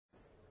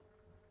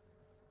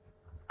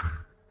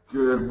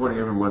Good morning,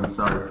 everyone.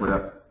 Sorry for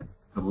that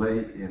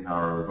delay in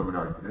our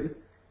webinar today.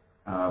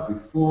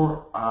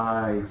 Before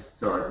I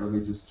start, let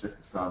me just check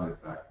the sound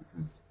effect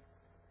because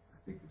I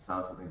think the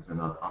sound settings are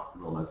not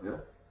optimal as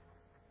yet.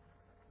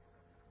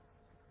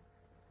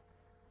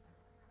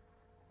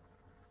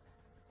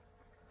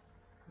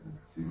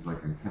 It seems like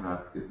I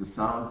cannot. Is the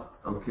sound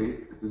okay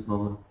at this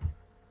moment?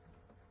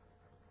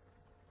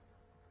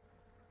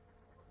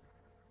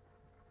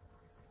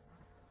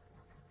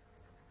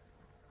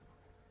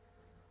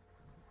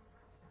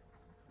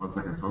 One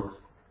second, folks.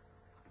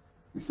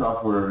 The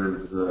software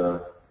is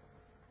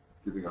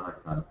giving a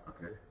hard time.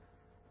 Okay.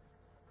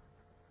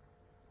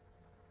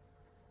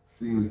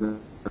 Seems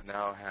that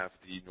now have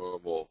the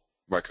normal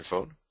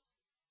microphone.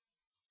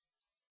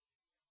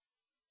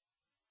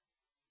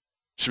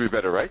 Should be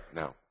better, right?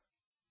 Now.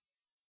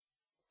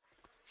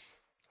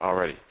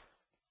 Alrighty.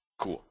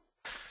 Cool.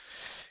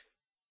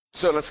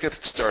 So let's get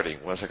starting.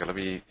 One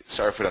second.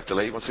 Sorry for that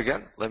delay once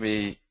again. Let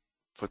me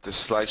put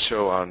this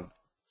slideshow on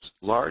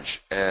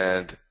large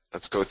and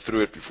let's go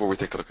through it before we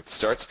take a look at the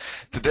starts.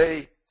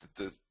 Today,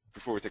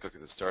 before we take a look at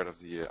the start of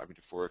the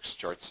Forex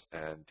charts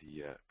and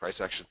the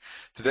price action,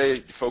 today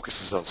the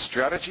focus is on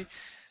strategy.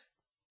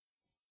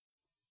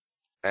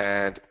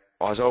 And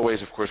as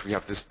always, of course, we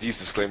have these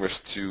disclaimers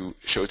to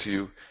show to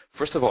you.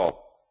 First of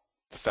all,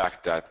 the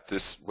fact that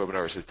this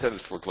webinar is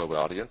intended for a global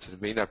audience and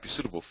it may not be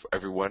suitable for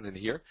everyone in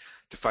here.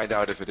 To find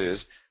out if it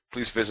is,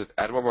 please visit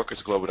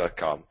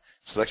admiralmarketsglobal.com,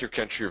 select your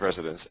country of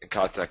residence, and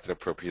contact an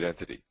appropriate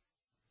entity.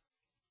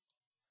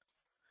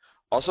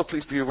 Also,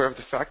 please be aware of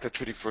the fact that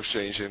trading foreign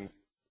exchange and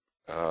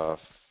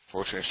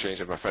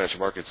financial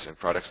markets and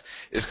products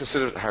is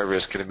considered high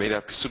risk and it may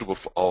not be suitable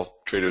for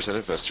all traders and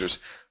investors.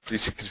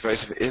 Please seek the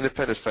advice of an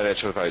independent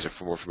financial advisor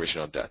for more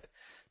information on that.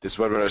 This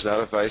webinar is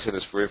not advice and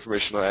is for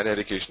informational and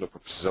educational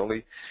purposes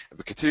only. And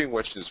by continuing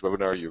watching this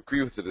webinar, you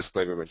agree with the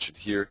disclaimer mentioned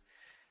here,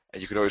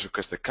 and you can always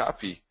request a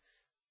copy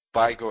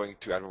by going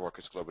to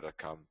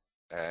admiralmarketsglobal.com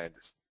and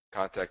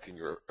contacting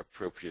your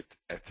appropriate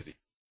entity.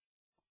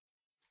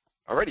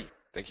 Alrighty,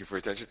 thank you for your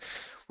attention.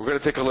 We're going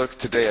to take a look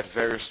today at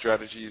various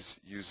strategies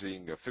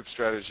using a fib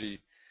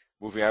strategy,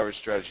 moving average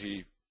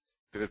strategy,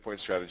 pivot point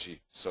strategy.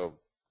 So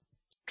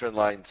trend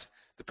lines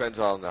depends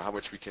on how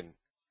much we can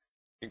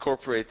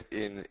incorporate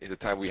in the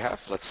time we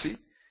have. Let's see.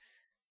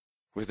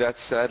 With that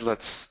said,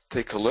 let's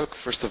take a look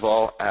first of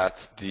all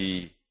at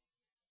the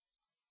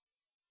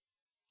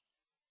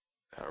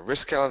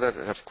risk calendar,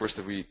 and of course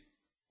that we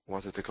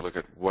want to take a look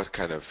at what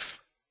kind of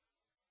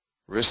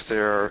risks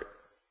there are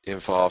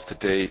involved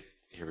today.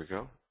 Here we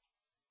go.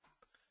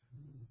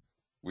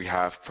 We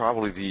have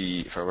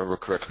probably if I remember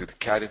correctly, the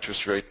CAD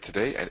interest rate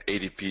today and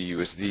ADP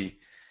USD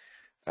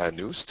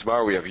news.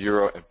 Tomorrow we have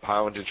Euro and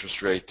Pound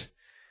interest rate.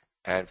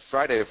 And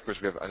Friday, of course,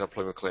 we have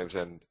unemployment claims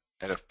and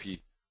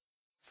NFP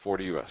for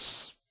the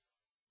U.S.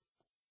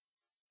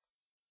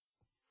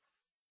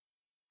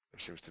 There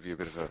seems to be a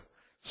bit of a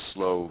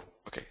slow,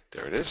 okay,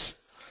 there it is.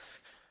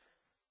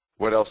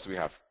 What else do we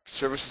have?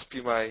 Services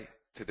PMI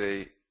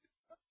today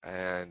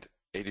and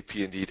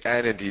ADP indeed,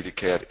 and indeed the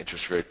CAD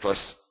interest rate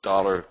plus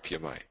dollar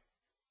PMI.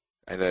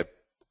 And the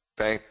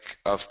Bank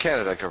of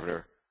Canada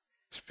governor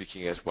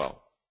speaking as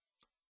well.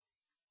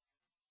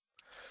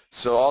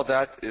 So all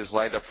that is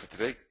lined up for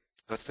today.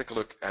 Let's take a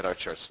look at our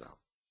charts now.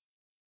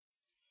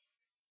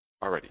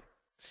 Alrighty.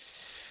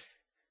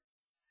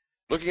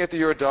 Looking at the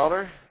euro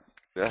dollar,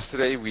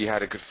 yesterday we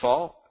had a good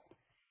fall.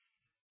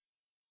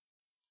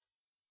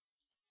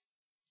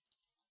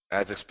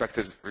 As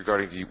expected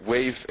regarding the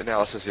wave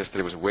analysis,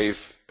 yesterday was a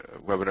wave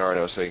webinar and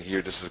I was saying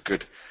here this is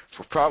good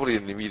for probably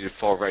an immediate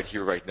fall right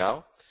here, right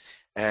now.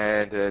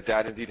 And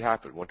that indeed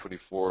happened,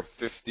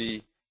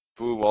 124.50,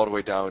 boom, all the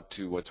way down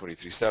to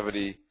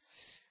 123.70.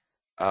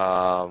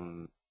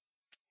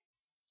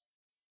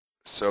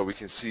 So we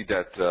can see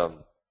that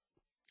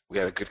we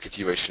had a good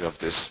continuation of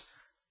this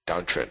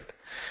downtrend.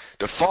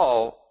 The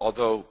fall,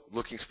 although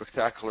looking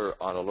spectacular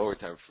on a lower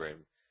time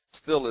frame,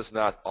 still is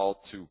not all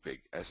too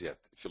big as yet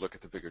if you look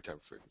at the bigger time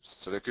frames.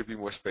 So there could be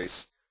more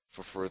space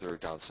for further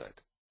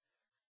downside.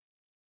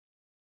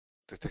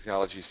 The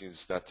technology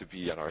seems not to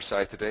be on our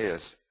side today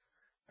as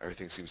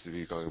everything seems to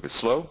be going a bit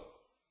slow.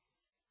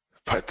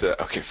 But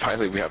okay,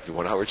 finally we have the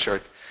 1 hour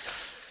chart.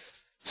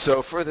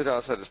 So further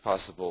downside is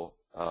possible.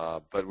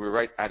 But we're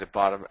right at the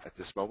bottom at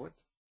this moment,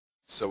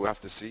 so we'll have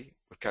to see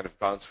what kind of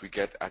bounce we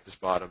get at this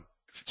bottom,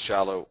 if it's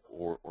shallow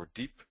or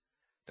deep.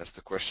 That's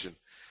the question.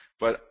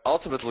 But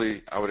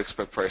ultimately, I would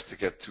expect price to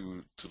get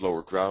to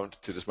lower ground,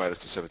 to this minus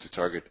 272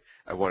 target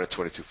at 1 at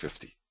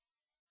 22.50.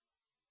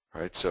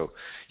 Right. So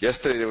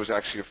yesterday there was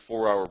actually a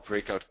 4-hour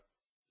breakout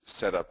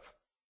setup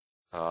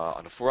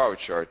on a 4-hour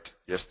chart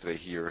yesterday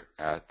here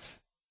at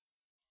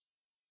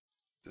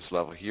this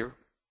level here,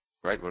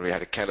 right, when we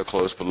had a candle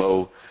close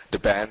below the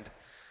band.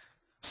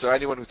 So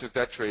anyone who took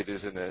that trade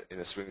is in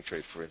a swing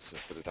trade, for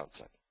instance, to the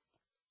downside.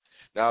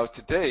 Now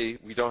today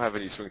we don't have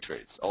any swing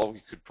trades. All we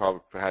could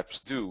perhaps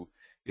do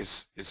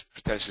is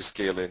potentially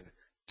scale in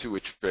to a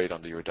trade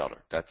on the euro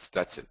dollar. That's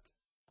it.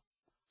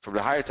 From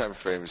the higher time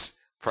frames,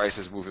 price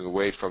is moving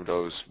away from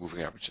those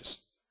moving averages.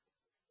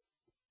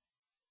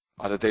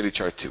 on the daily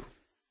chart too.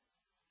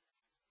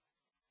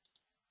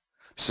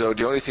 So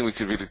the only thing we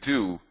could really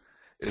do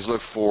is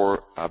look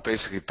for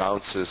basically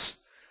bounces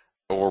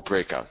or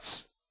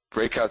breakouts.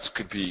 Breakouts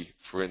could be,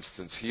 for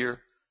instance,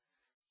 here,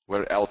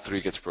 where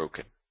L3 gets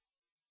broken.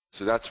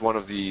 So that's one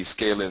of the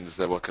scale-ins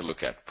that one can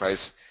look at.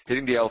 Price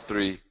hitting the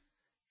L3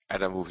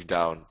 and then moving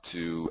down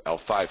to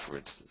L5, for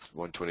instance,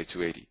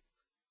 122.80.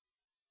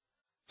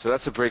 So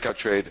that's a breakout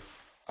trade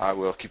I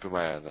will keep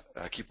my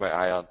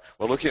eye on.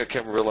 When looking at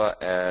Camarilla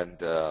and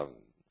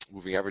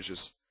moving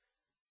averages,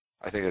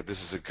 I think that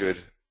this is a good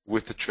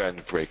with the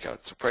trend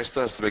breakout. So price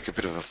does to make a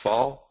bit of a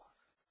fall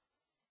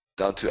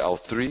down to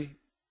L3,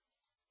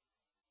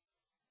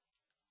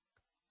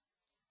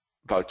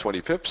 about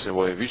 20 pips, and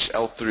when we reach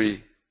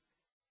L3,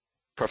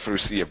 preferably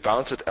see a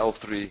bounce at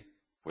L3.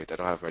 Wait, I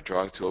don't have my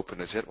drawing to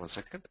open as yet. 1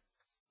 second.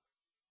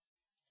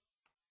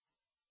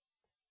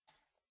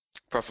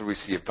 Preferably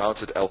see a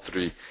bounce at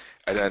L3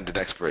 and then the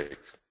next break.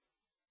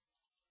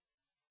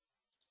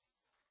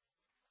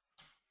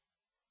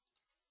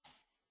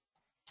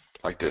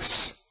 Like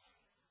this.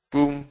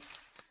 Boom.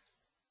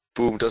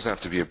 Boom. Doesn't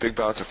have to be a big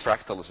bounce. A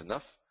fractal is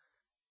enough.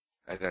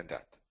 And then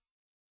that.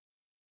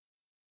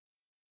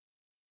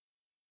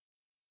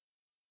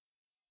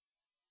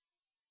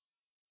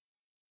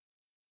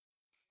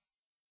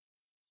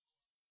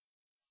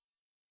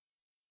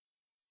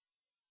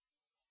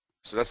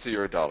 So that's the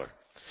euro dollar.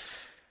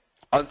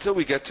 Until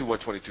we get to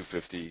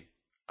 122.50,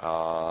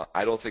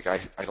 I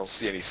don't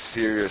see any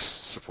serious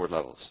support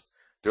levels.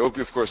 There will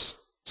be, of course,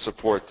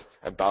 support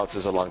and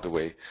bounces along the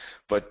way,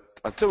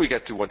 but until we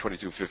get to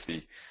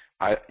 122.50,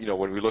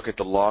 when we look at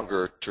the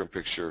longer term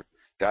picture,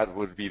 that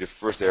would be the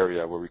first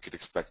area where we could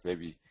expect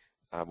maybe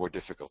more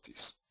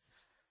difficulties.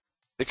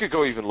 It could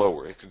go even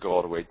lower. It could go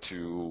all the way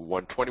to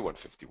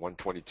 121.50,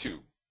 122,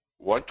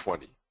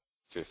 120.50,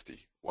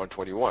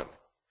 121.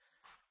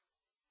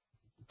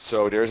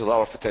 So there's a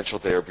lot of potential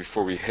there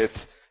before we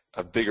hit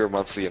a bigger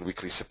monthly and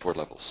weekly support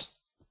levels.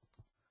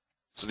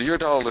 So the euro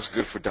dollar looks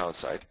good for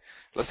downside.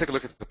 Let's take a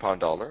look at the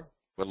pound dollar.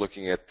 When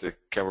looking at the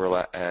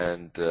Camarilla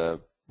and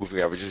moving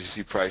averages, you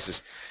see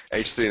prices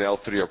H3 and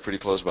L3 are pretty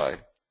close by.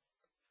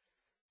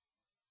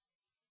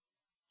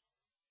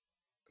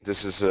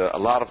 This is a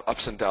lot of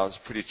ups and downs,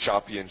 pretty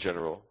choppy in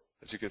general,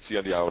 as you can see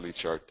on the hourly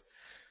chart.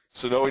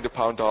 So knowing the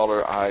pound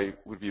dollar, I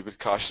would be a bit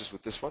cautious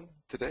with this one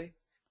today.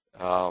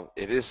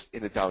 It is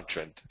in a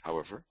downtrend,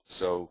 however,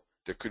 so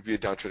there could be a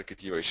downtrend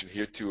continuation.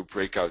 Here too, a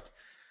breakout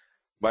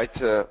might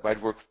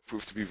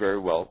prove to be very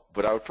well,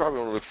 but I would probably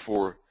want to look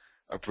for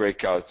a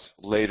breakout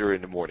later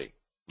in the morning,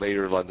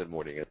 later London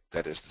morning,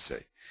 that is to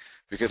say,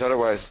 because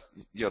otherwise,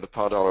 the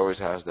pound dollar always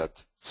has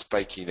that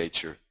spiky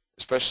nature,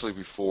 especially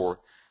before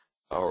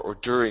or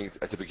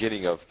at the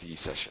beginning of the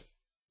session.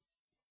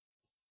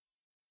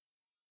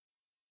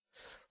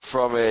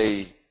 From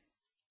a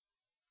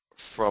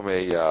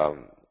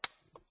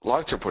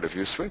long-term point of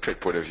view, swing trade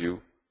point of view,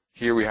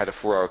 here we had a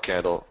 4-hour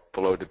candle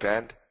below the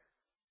band.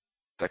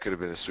 That could have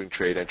been a swing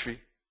trade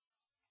entry.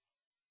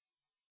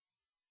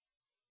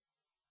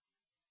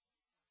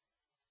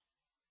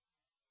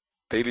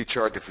 Daily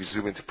chart, if we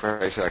zoom into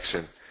price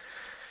action,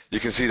 you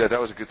can see that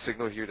was a good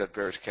signal here, that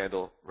bearish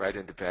candle right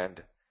in the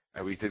band,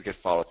 and we did get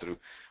follow through.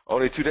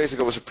 Only 2 days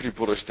ago was a pretty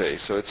bullish day,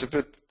 so it's a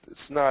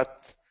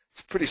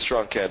pretty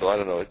strong candle. I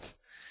don't know,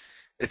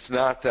 it's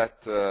not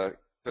that,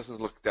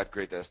 doesn't look that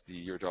great as the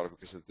euro dollar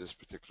because of this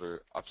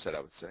particular upset, I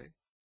would say.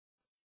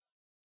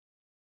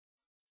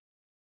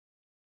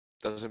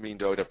 Doesn't mean,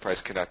 though, that price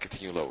cannot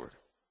continue lower.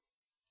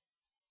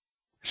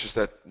 It's just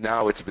that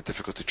now it's a bit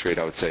difficult to trade,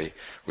 I would say,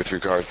 with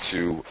regard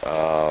to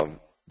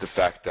the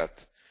fact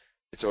that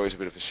it's always a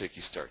bit of a shaky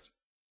start.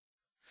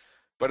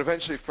 But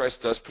eventually, if price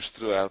does push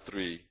through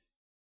L3,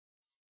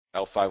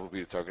 L5 will be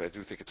the target. I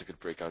do think it's a good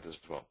breakout as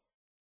well.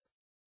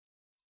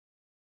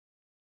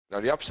 Now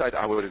the upside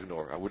I would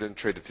ignore. I wouldn't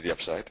trade it to the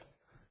upside,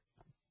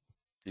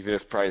 even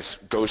if price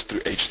goes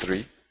through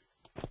H3.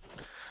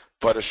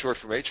 But a short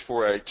from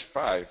H4,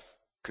 H5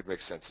 could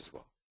make sense as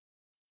well.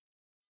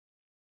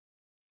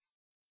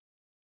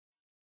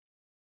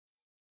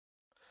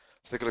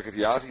 Let's take a look at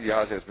the Aussie. The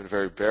Aussie has been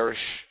very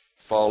bearish,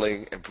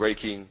 falling and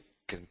breaking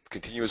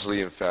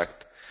continuously, in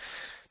fact.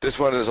 This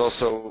one is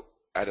also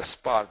at a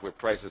spot where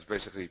price is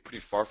basically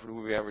pretty far from the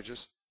moving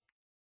averages,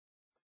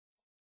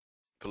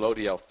 below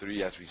the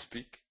L3 as we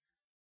speak.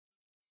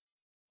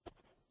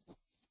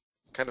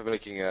 Kind of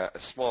making a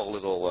small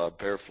little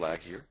bear flag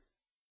here.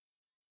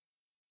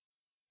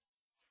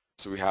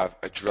 So we have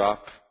a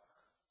drop,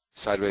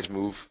 sideways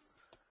move.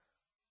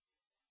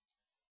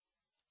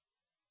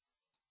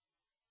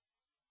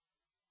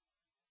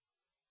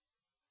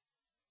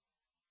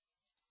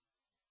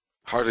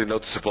 Hardly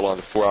noticeable on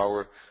the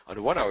 4-hour. On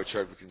the 1-hour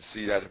chart, we can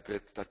see that a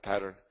bit, that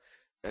pattern,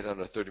 and on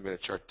the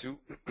 30-minute chart too.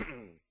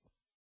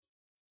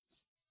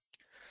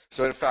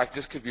 So in fact,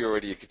 this could be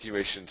already a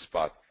continuation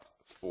spot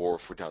for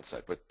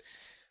downside. But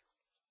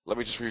let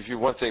me just review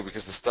one thing,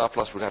 because the stop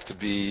loss would have to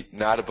be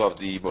not above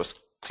the most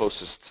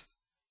closest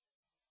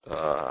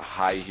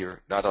high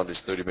here, not on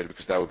this 30-minute,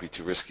 because that would be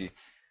too risky.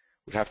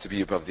 Would have to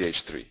be above the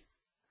H3.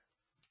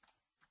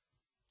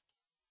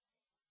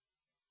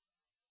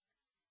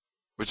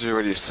 which is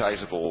already a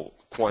sizable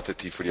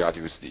quantity for the odd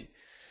USD.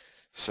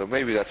 So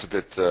maybe that's a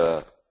bit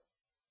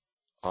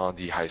on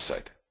the high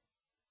side.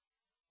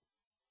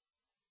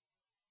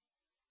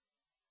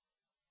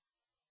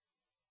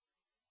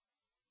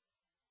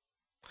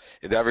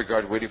 In that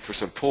regard, waiting for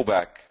some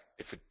pullback,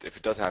 if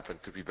it does happen,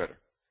 could be better.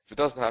 If it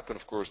doesn't happen,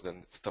 of course, then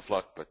it's tough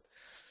luck, but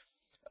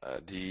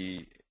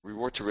the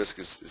reward to risk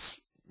is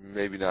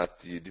maybe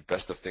not the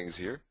best of things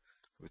here.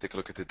 We take a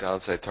look at the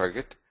downside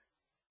target.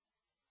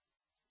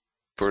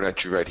 Burn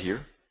entry right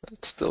here.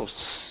 It's still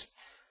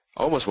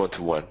almost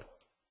 1-to-1.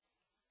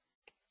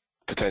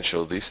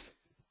 Potential, at least.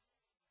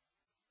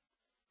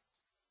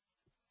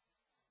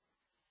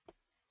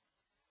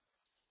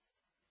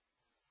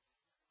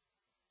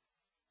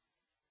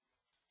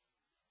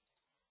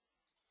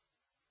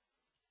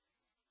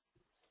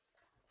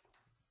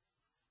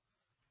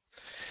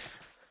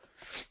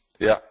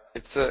 Yeah,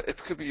 it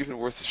could be even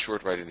worth a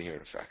short right in here,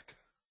 in fact.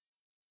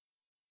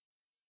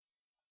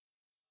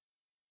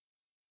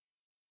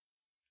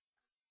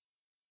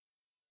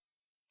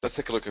 Let's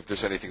take a look if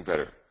there's anything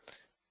better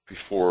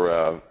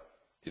before,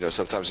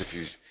 sometimes if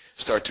you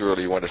start too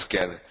early, you want to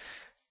scan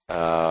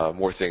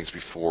more things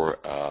before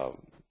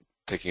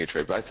taking a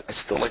trade. But I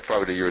still like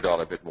probably the euro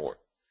dollar a bit more.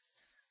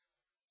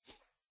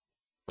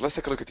 But let's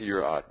take a look at the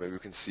euro odd. Maybe we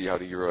can see how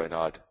the euro and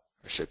odd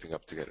are shaping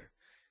up together.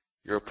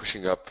 Euro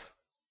pushing up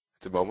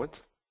at the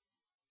moment.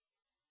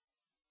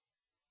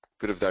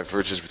 Bit of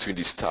divergence between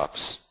these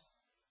tops.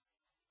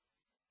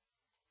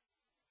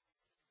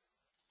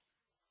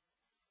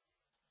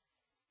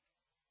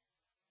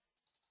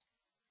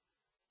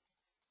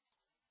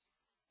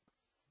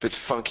 Bit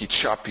funky,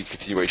 choppy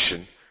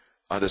continuation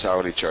on this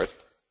hourly chart.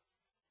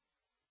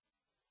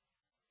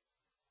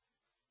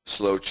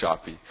 Slow,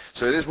 choppy.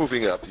 So it is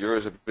moving up. The euro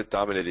is a bit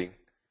dominating,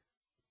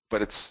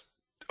 but it's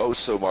oh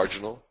so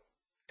marginal,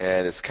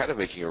 and it's kind of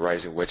making a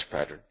rising wedge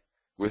pattern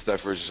with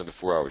divergence on the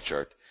 4-hour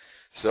chart.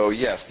 So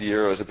yes, the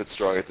euro is a bit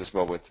strong at this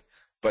moment,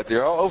 but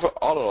they're all in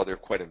all, they're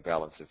quite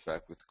imbalanced, in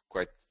fact, with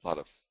quite a lot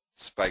of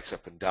spikes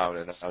up and down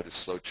and out this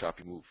slow,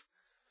 choppy move.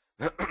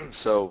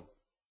 So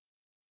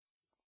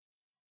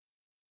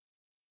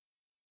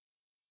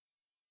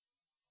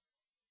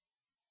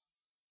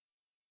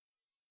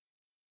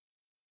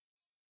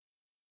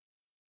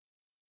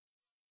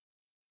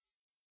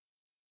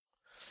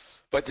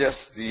but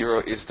yes, the euro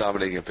is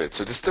dominating a bit.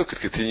 So this still could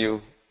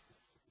continue,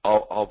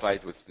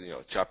 albeit with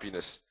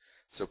choppiness.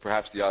 So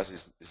perhaps the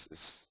Aussie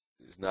is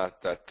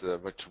not that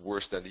much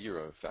worse than the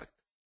euro, in fact.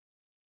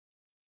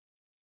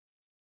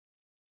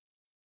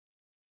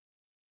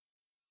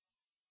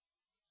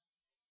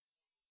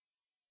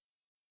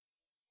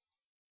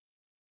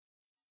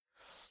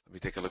 Let me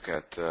take a look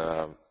at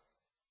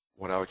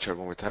 1-hour chart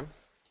one more time.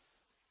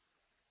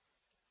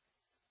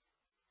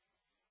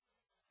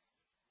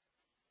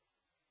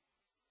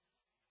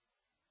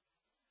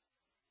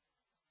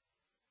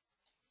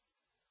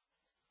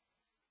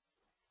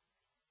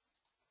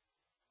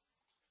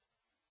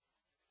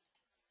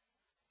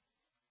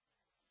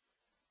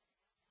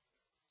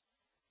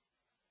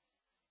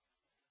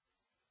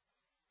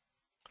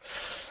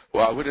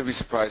 Well, I wouldn't be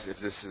surprised if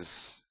this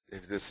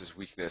is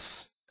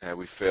weakness and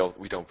we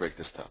don't break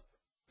this top.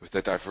 With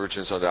that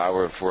divergence on the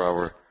hour and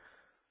 4-hour.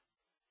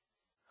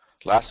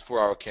 Last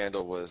 4-hour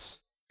candle was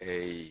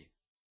a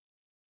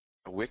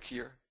wick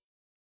here.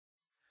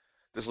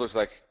 This looks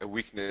like a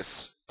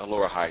weakness, a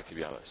lower high, to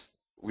be honest.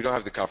 We don't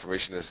have the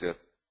confirmation as yet,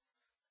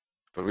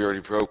 but we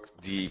already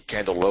broke the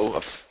candle low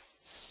of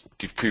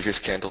the previous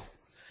candle.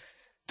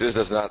 This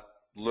does not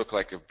look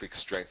like a big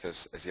strength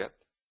as yet,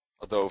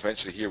 although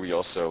eventually here we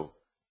also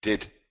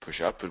did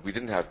push up, but we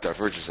didn't have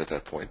divergence at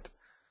that point.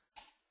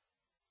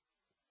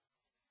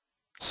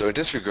 So in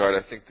this regard,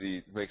 I think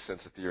it makes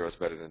sense that the euro is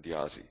better than the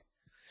Aussie.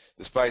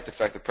 Despite the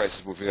fact that price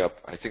is moving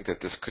up, I think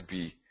that this could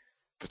be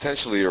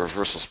potentially a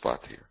reversal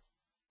spot here.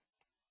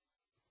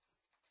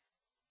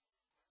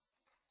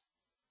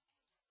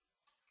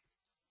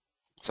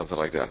 Something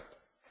like that.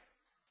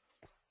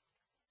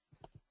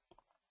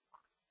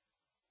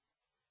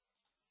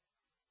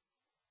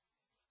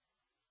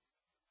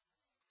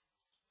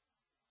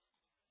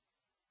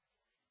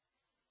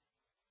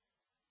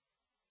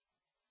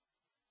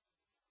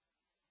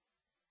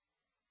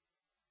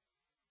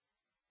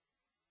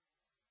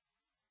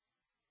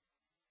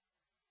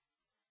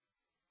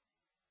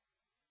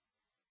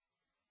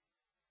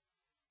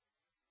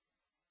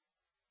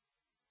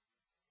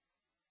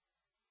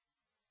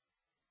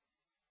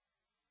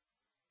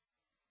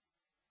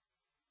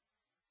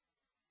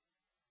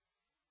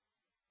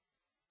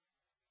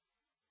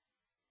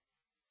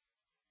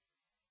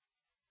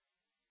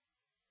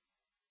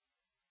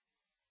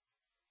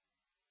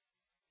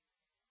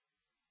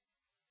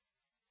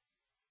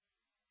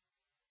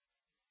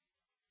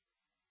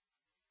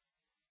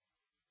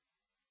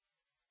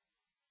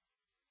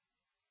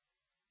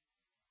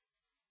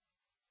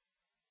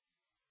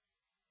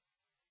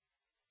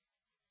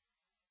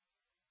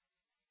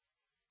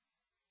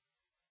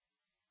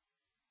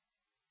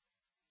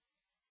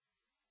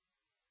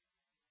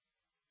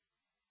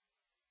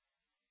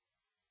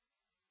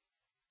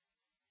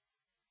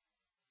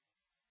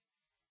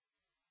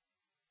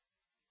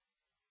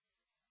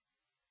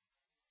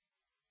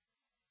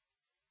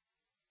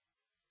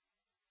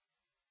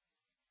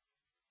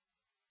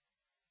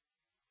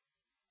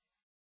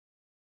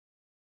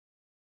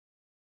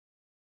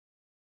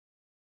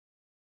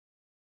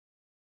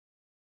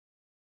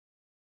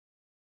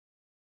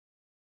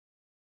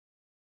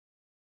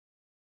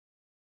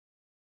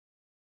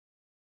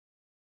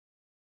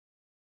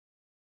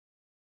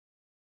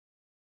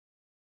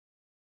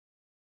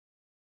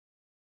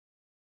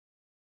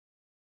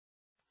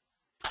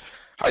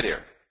 Hi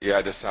there.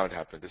 Yeah, the sound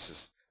happened. This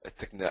is a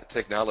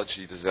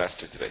technology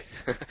disaster today.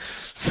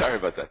 Sorry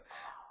about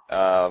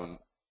that.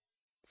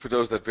 For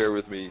those that bear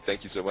with me,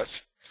 thank you so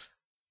much.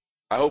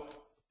 I hope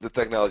the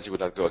technology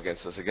would not go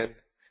against us again.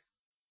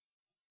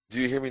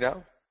 Do you hear me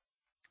now?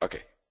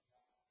 Okay,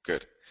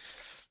 good.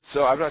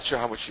 So I'm not sure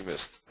how much you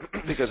missed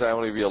because I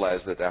only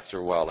realized that after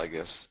a while, I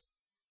guess.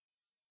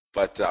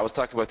 But I was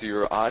talking about the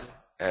euro odd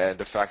and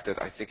the fact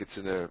that I think it's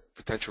in a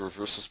potential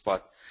reversal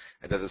spot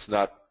and that it's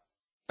not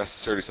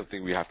necessarily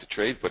something we have to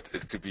trade, but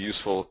it could be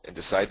useful in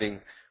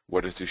deciding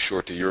whether to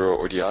short the euro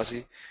or the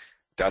Aussie.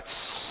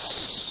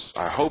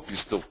 I hope you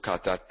still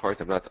caught that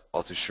part. I'm not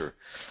all too sure.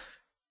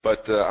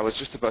 But I was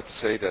just about to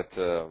say that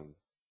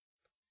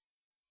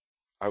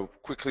I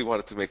quickly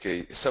wanted to make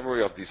a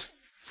summary of these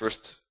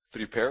first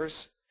three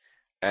pairs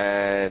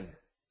and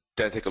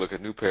then take a look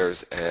at new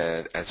pairs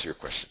and answer your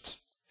questions.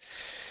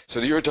 So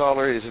the euro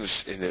dollar is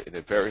in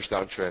a bearish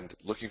downtrend,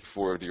 looking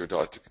for the euro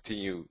dollar to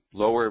continue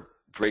lower.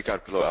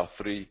 Breakout below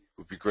L3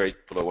 would be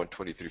great, below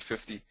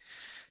 123.50,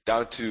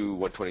 down to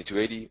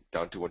 122.80,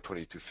 down to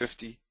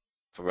 122.50,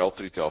 from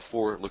L3 to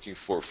L4, looking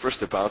for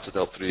first a bounce at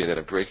L3 and then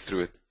a break through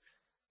it.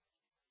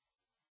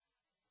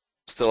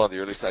 Still on the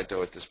early side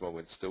though at this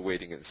moment, still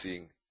waiting and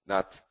seeing,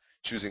 not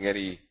choosing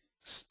any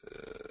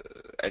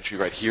entry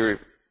right here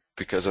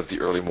because of the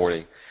early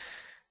morning,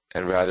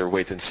 and rather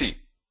wait and see.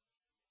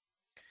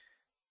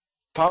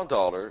 Pound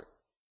dollar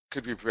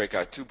could be a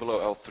breakout to below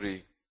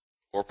L3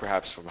 or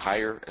perhaps from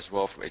higher as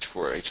well, from H4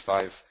 or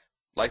H5,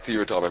 like the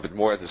euro dollar, a bit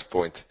more at this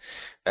point.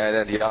 And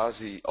then the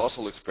Aussie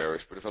also looks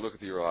bearish, but if I look at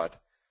the euro odd,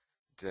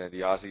 then the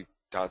Aussie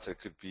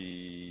downside could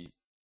be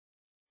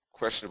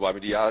questionable. I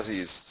mean, the Aussie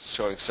is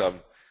showing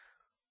some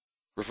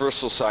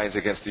reversal signs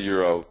against the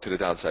euro to the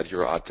downside,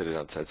 euro odd to the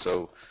downside.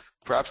 So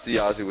perhaps the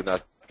Aussie would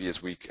not be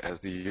as weak as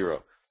the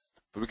euro.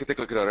 But we can take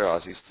a look at other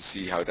Aussies to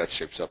see how that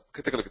shapes up. We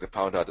can take a look at the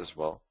pound odd as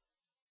well.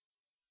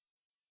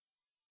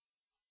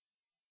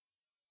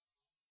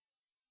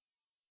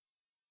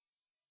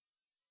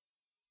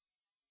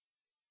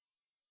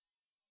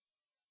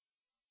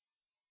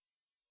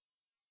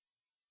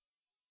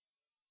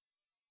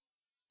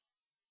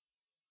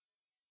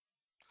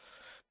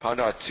 Pound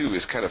odd 2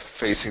 is kind of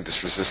facing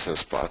this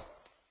resistance spot.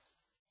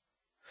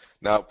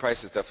 Now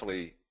price is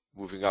definitely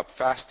moving up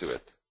fast to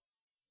it.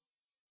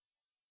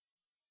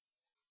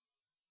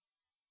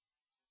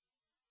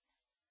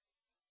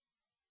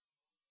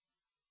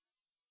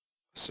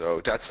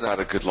 So that's not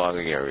a good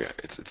longing area.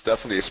 It's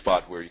definitely a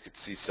spot where you could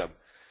see some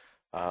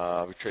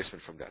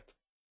retracement from that.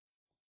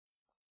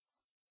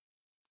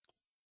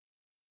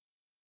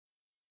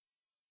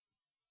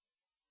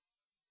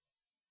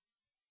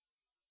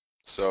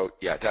 So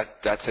yeah,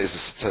 that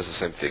says the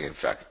same thing. In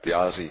fact, the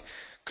Aussie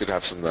could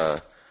have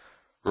some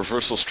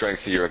reversal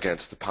strength here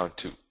against the pound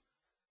too.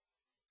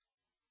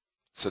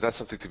 So that's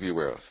something to be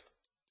aware of.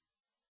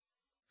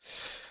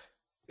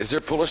 Is there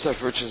bullish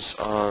divergence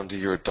on the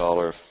euro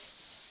dollar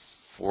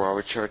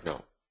 4-hour chart?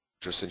 No,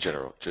 just in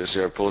general. Is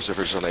there a bullish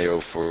divergence on AO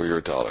for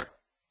euro dollar?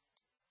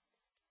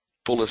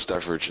 Bullish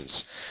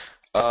divergence.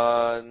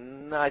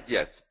 Not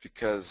yet,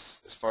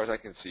 because as far as I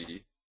can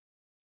see,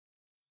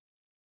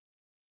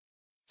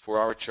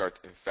 4-hour chart,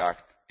 in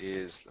fact,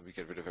 is, let me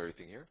get rid of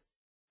everything here.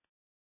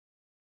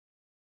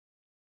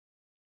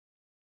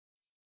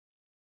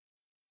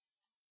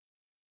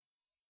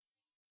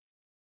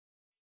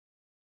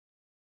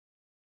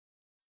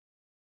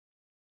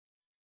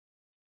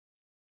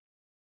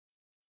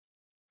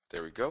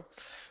 There we go.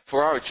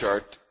 4-hour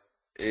chart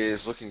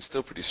is looking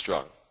still pretty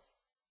strong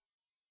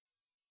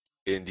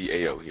in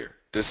the AO here.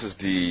 This is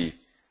the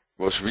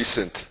most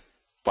recent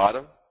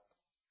bottom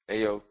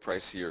AO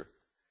price here.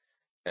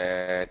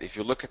 And if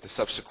you look at the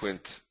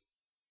subsequent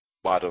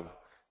bottom,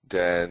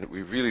 then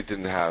we really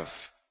didn't have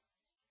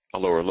a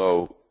lower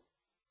low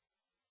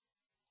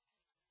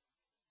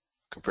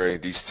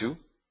comparing these two.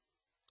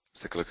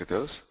 Let's take a look at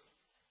those.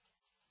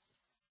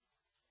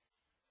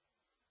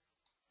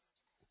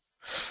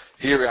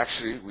 Here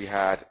actually we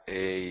had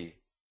a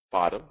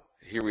bottom.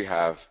 Here we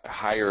have a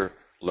higher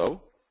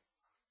low.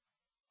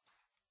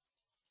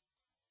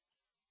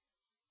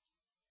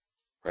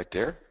 Right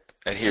there.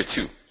 And here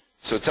too.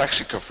 So it's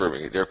actually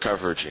confirming it. They're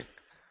converging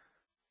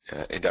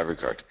in that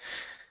regard.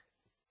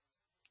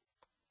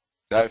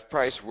 Now if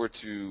price were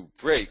to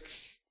break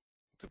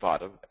the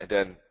bottom and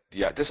then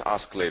this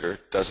oscillator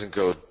doesn't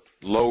go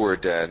lower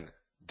than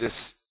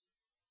this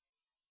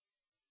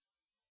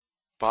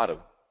bottom,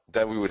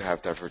 then we would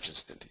have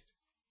divergence indeed.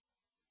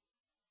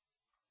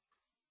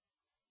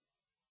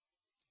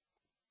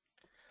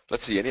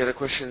 Let's see, any other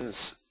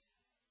questions?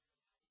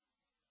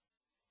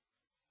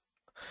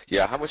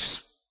 Yeah, how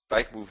much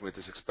spike movement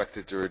is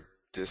expected during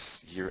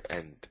this year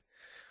end?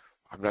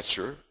 I'm not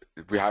sure.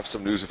 We have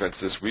some news events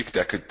this week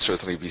that could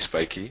certainly be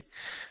spiky.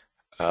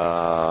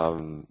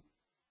 The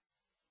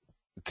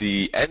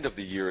end of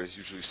the year is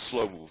usually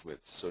slow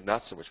movement, so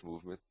not so much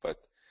movement, but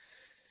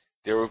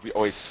there will be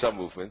always some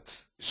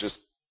movement. It's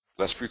just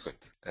less frequent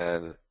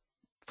and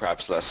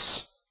perhaps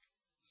less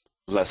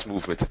less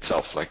movement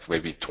itself, like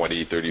maybe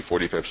 20, 30,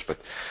 40 pips, but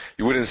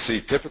you wouldn't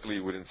see, typically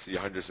you wouldn't see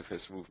hundreds of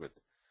pips movement.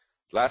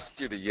 Last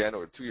year the yen,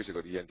 or 2 years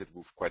ago, the yen did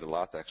move quite a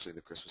lot actually in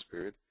the Christmas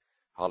period,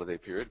 holiday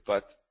period,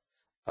 but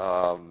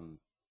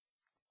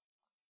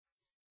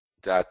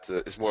that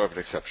is more of an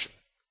exception.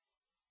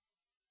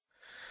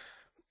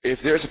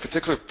 If there's a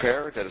particular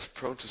pair that is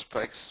prone to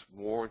spikes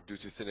more due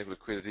to thinning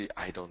liquidity,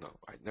 I don't know.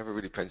 I never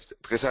really penched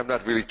it because I'm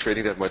not really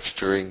trading that much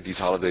during these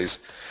holidays.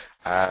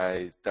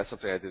 That's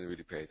something I didn't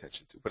really pay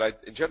attention to.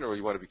 But in general,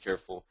 you want to be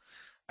careful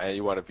and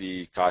you want to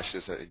be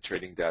cautious in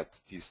trading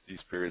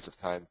these periods of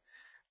time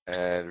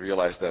and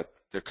realize that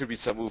there could be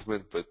some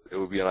movement, but it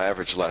will be on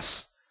average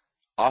less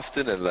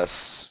often and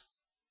less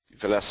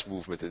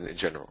movement in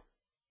general.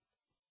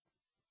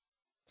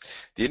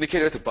 The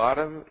indicator at the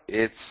bottom,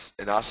 it's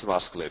an awesome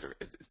oscillator.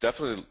 It's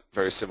definitely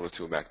very similar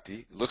to a MACD.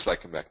 It looks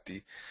like a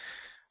MACD.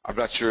 I'm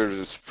not sure,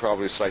 there's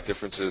probably slight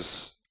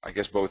differences. I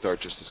guess both are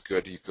just as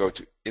good. You go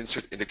to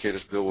Insert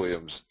Indicators, Bill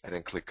Williams, and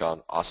then click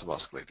on Awesome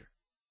Oscillator.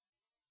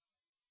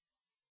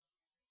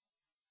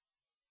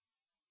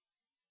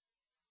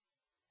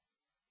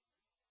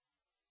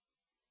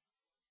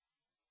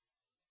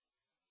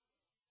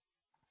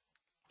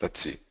 Let's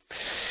see.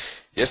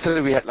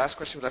 Yesterday we had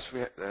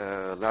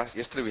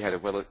yesterday we had a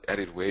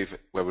well-edited wave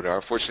webinar.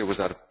 Unfortunately, it was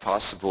not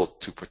possible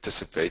to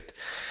participate.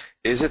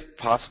 Is it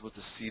possible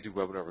to see the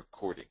webinar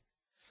recording?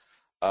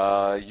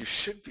 You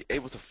should be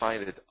able to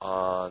find it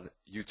on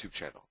YouTube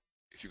channel.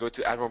 If you go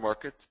to Admiral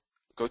Market,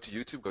 go to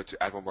YouTube, go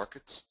to Admiral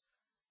Markets,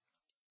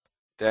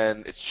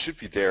 then it should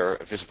be there,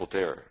 visible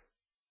there.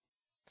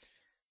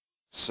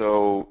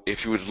 So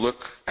if you would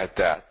look at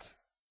that,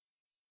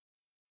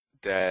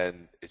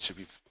 then it should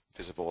be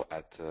visible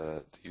at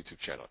the YouTube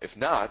channel. If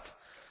not,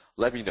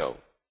 let me know.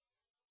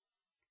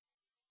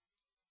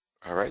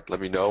 All right, let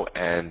me know,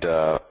 and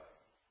I'll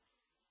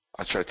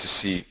try to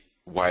see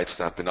why it's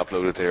not been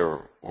uploaded there,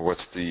 or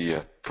what's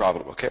the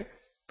problem, okay?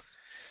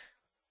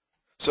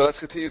 So let's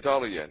continue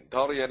dollar yen.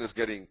 Dollar yen is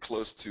getting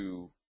close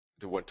to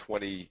the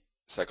 120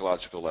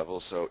 psychological level,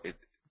 so it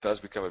does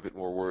become a bit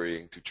more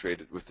worrying to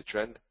trade it with the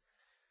trend,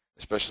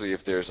 especially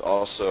if there's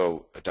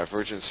also a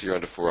divergence here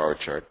on the 4-hour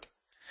chart.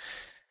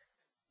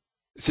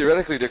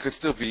 Theoretically, there could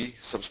still be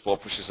some small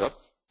pushes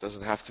up.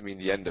 Doesn't have to mean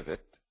the end of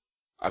it.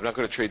 I'm not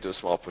going to trade those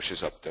small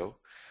pushes up, though.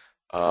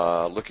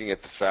 Looking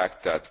at the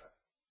fact that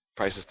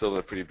price is still in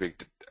a pretty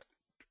big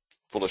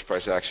bullish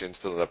price action,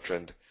 still an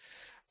uptrend,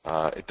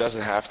 it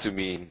doesn't have to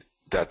mean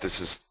that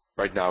this is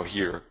right now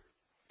here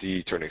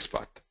the turning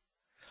spot.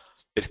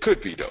 It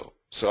could be, though.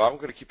 So I'm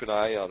going to keep an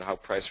eye on how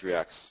price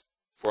reacts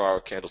for our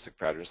candlestick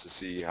patterns to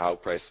see how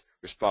price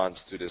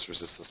responds to this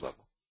resistance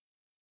level.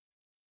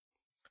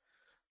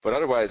 But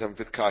otherwise, I'm a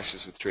bit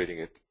cautious with trading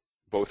it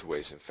both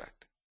ways, in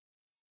fact.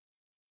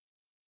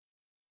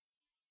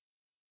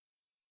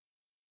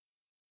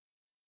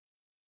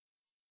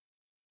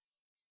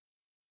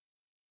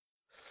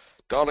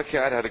 Dollar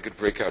CAD had a good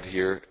breakout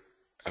here.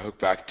 I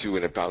hooked back to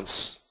in a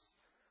bounce.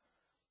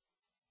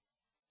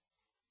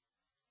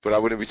 But I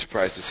wouldn't be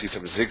surprised to see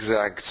some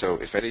zigzag. So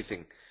if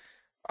anything,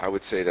 I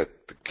would say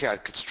that the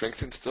CAD could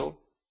strengthen still.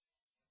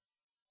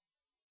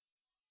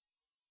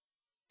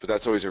 But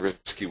that's always a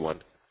risky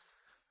one,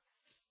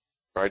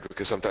 right?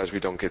 Because sometimes we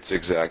don't get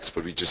zigzags,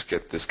 but we just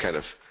get this kind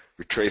of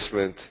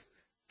retracement,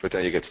 but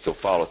then you get still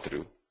follow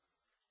through.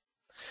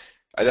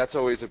 And that's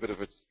always a bit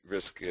of a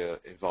risk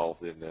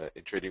involved in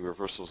trading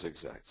reversal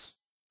zigzags.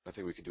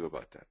 Nothing we can do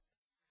about that.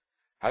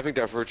 Having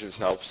divergence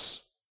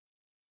helps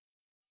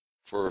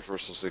for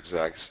reversal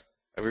zigzags,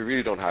 and we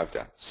really don't have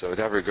that. So in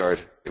that regard,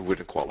 it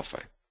wouldn't qualify.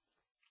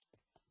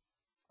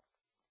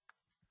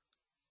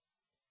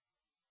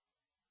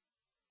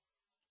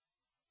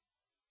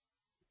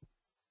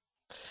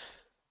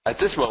 At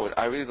this moment,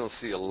 I really don't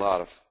see a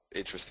lot of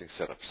interesting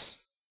setups,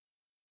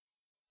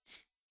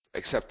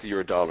 except the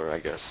euro dollar, I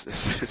guess.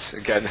 It's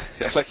again,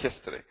 like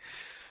yesterday.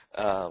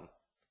 The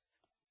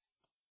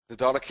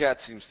dollar CAD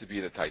seems to be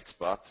in a tight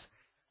spot.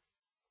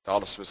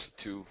 Dollar Swiss at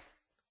 2.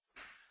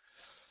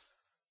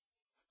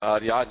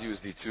 The odd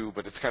USD 2,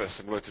 but it's kind of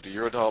similar to the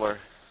euro dollar.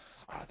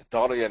 The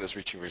dollar yen is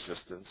reaching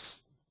resistance.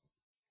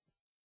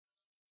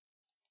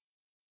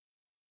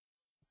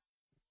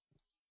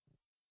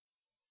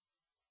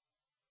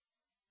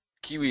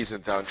 Kiwi is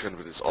in downtrend,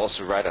 but it's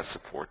also right at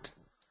support.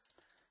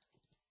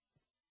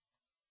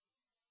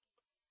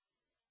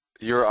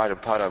 The euro item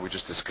PATA we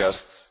just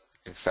discussed,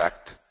 in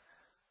fact.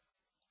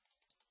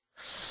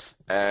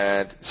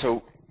 And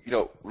so, you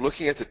know,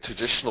 looking at the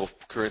traditional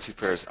currency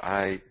pairs,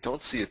 I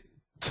don't see a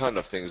ton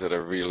of things that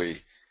are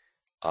really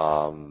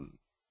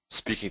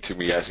speaking to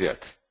me as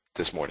yet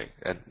this morning.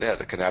 And yeah,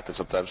 that can happen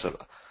sometimes.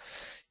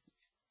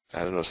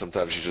 I don't know,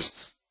 sometimes you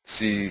just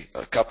see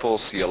a couple,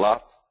 see a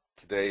lot.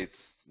 Today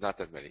it's not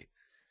that many.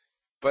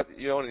 But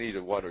you only need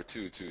a 1 or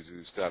 2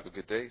 to still have a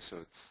good day, so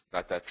it's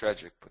not that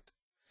tragic.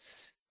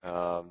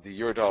 But the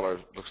euro dollar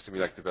looks to me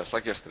like the best,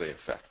 like yesterday, in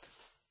fact.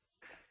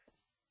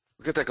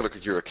 We can take a look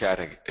at euro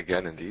CAD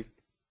again, indeed.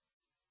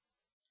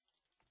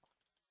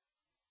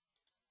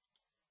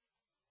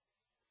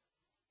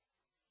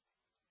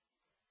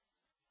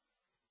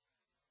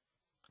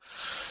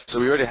 So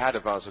we already had a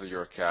bounce on the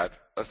EuroCAD.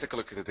 Let's take a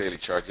look at the daily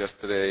chart.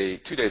 Yesterday,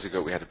 2 days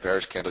ago, we had a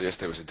bearish candle.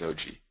 Yesterday was a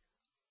doji.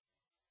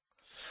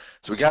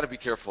 So we got to be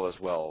careful as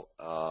well,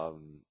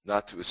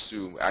 not to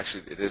assume.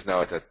 Actually, it is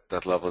now at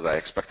that level that I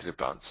expected to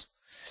bounce.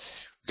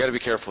 We got to be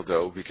careful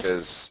though,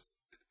 because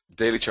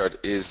daily chart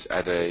is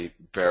at in a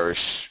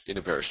bearish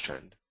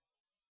trend.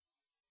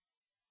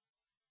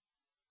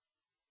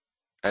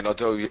 And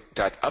although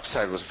that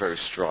upside was very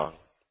strong,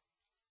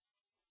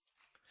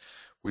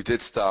 we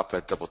did stop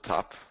at double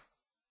top,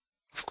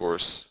 of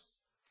course.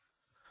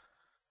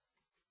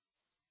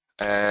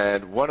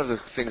 And one of the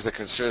things that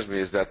concerns me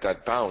is that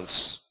that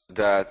bounce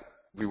that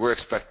we were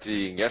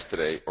expecting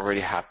yesterday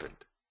already happened.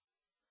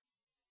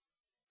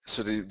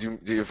 So the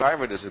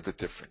environment is a bit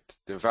different.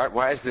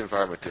 Why is the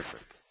environment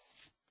different?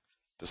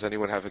 Does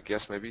anyone have a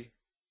guess maybe?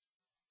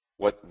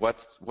 What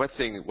one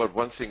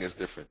thing is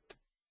different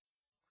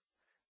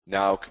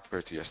now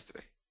compared to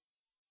yesterday?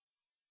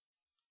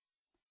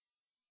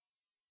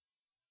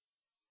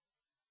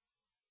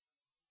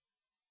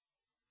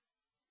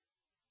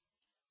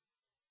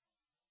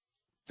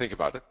 Think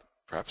about it,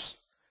 perhaps,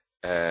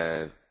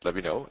 and let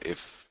me know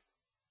if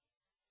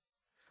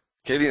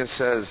Kalian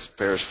says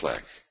bearish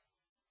flag.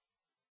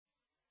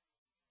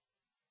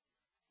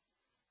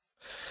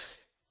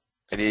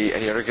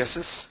 Any other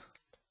guesses?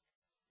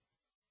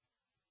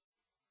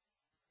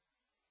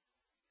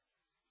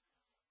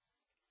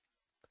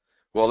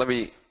 Well, let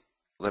me.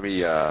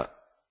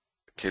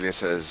 Kalian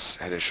says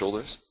head and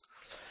shoulders.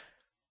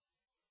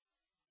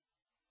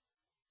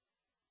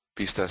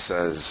 Pista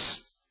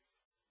says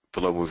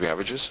below moving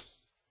averages.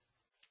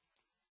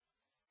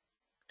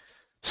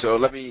 So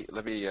let me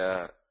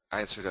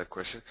answer that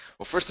question.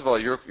 Well, first of all,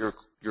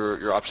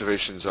 your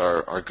observations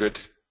are good,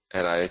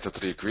 and I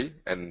totally agree,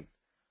 and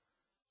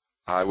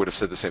I would have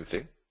said the same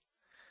thing.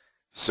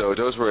 So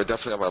those were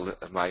definitely on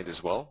my mind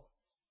as well.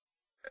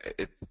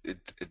 It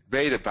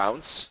made a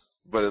bounce,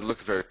 but it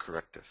looked very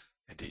corrective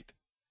indeed.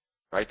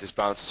 Right? This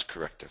bounce is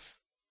corrective.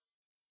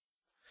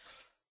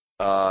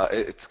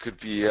 It could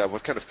be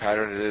what kind of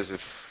pattern it is.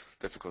 If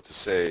difficult to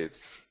say. It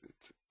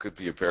could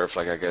be a bear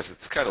flag, I guess.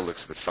 It kind of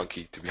looks a bit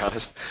funky, to be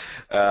honest.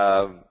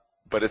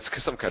 But it's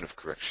some kind of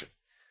correction.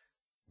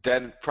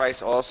 Then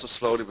price also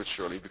slowly but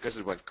surely, because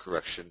it went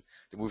correction,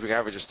 the moving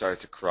averages started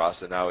to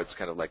cross, and now it's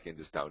kind of like in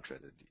this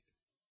downtrend indeed.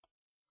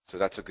 So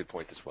that's a good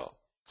point as well.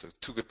 So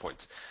 2 good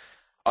points.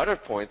 Other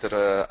point that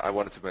I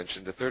wanted to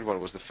mention, the third one,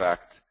 was the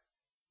fact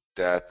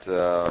that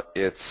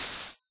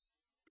it's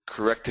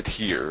corrected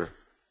here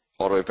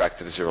all the way back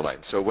to the 0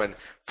 line. So when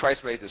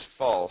price made this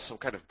fall, some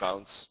kind of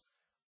bounce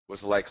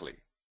was likely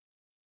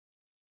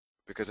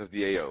because of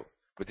the AO.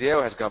 But the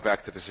AO has gone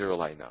back to the 0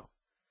 line now.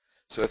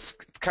 So it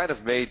kind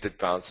of made the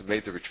bounce and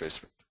made the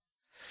retracement.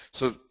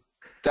 So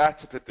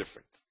that's a bit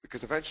different,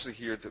 because eventually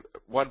here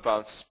one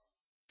bounce is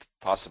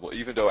possible,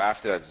 even though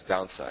after that it's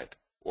downside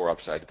or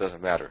upside, it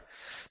doesn't matter.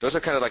 Those are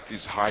kind of like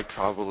these high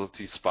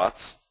probability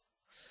spots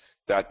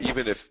that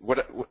even if,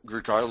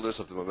 regardless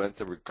of the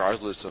momentum,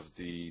 regardless of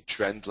the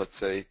trend, let's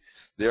say,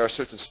 there are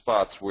certain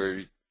spots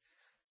where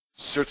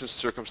certain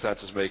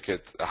circumstances make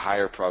it a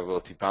higher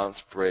probability bounce,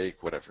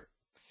 break, whatever.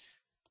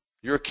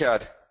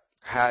 EuroCAD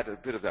had a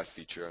bit of that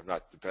feature,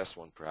 not the best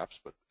one perhaps,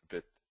 but a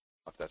bit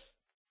of that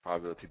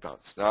probability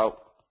bounce. Now,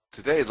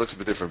 today it looks a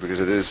bit different because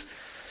it is,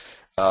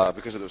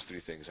 because of those 3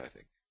 things, I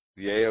think.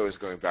 The AO is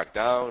going back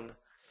down,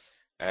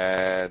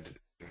 and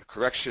the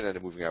correction and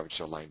the moving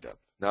average are lined up.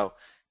 Now,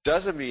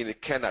 doesn't mean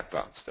it cannot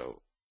bounce,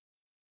 though,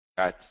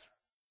 at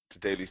the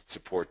daily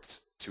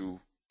support to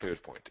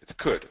pivot point. It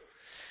could.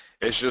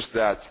 It's just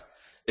that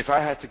if I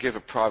had to give a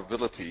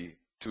probability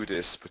to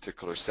this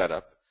particular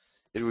setup,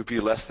 it would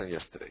be less than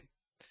yesterday.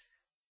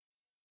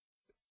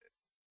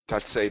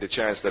 I'd say the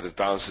chance that it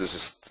bounces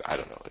is, I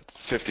don't know,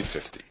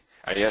 50-50.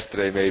 And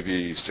yesterday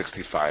maybe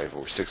 65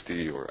 or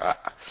 60 or,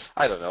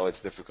 I don't know, it's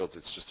difficult.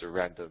 It's just a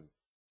random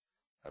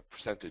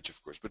percentage,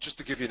 of course. But just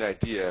to give you an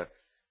idea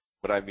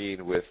what I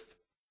mean with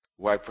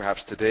why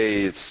perhaps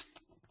today it's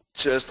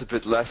just a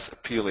bit less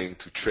appealing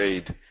to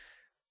trade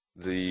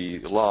the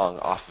long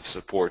off of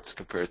support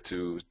compared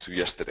to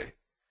yesterday,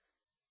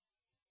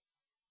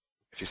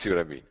 if you see what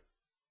I mean.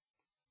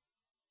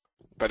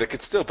 But it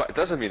could still, it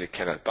doesn't mean it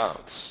cannot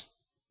bounce.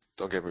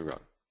 Don't get me wrong.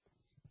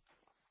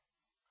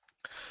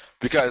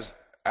 Because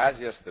as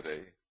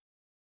yesterday,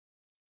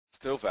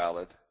 still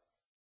valid,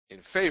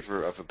 in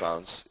favor of a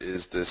bounce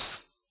is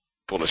this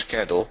bullish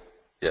candle.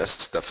 Yes,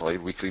 it's definitely a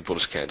weekly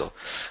bullish candle.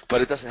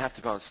 But it doesn't have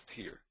to bounce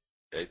here.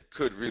 It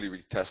could really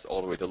retest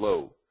all the way to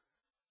low.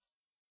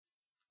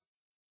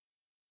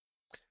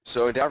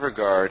 So in that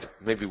regard,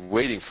 maybe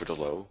waiting for the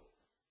low,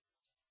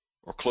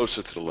 or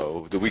closer to the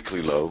low, the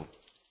weekly low,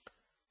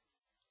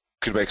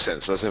 could make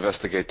sense. Let's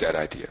investigate that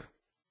idea.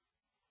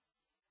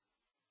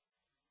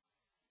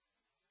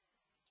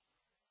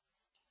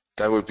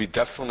 That would be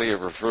definitely a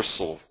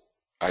reversal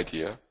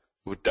idea.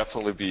 It would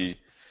definitely be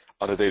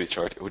on the daily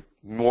chart. It would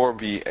more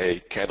be a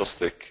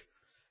candlestick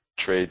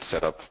trade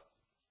setup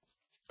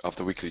of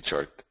the weekly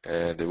chart,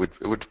 and it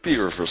would be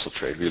a reversal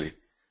trade, really.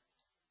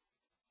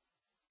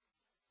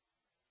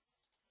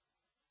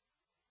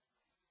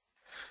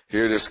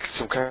 Here there's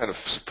some kind of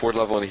support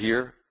level in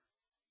here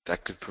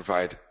that could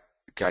provide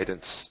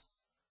guidance.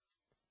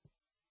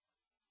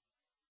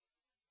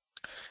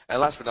 And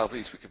last but not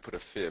least, we can put a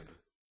fib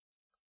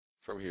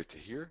from here to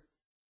here.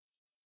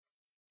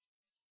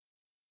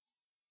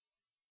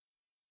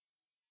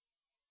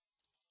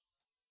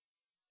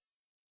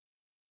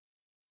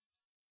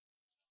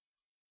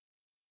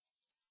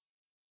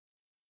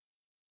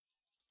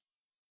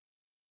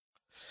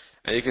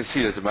 And you can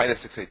see that the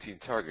minus 618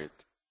 target,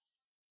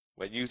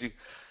 when using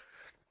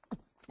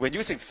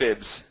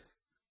fibs,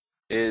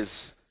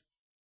 is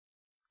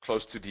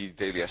close to the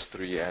daily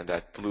S3 and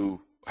that blue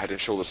head and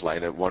shoulders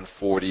line at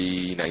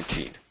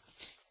 140.19.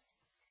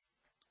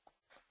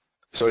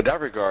 So in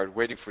that regard,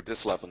 waiting for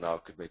this level now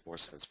could make more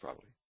sense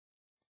probably.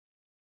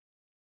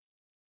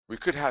 We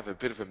could have a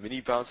bit of a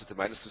mini bounce at the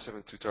minus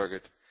 272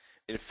 target.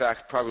 In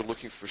fact, probably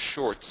looking for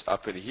shorts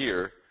up in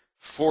here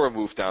for a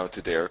move down to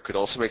there could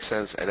also make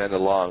sense, and then a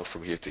long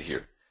from here to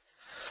here.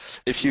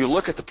 If you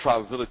look at the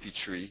probability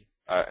tree,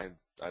 and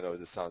I know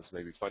this sounds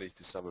maybe funny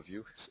to some of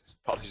you,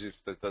 apologies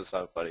if that does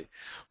sound funny,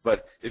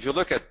 but if you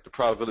look at the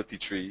probability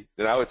tree,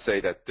 then I would say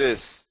that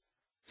this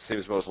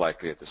seems most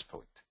likely at this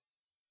point.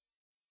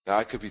 Now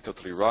I could be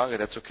totally wrong, and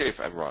that's okay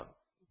if I'm wrong.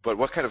 But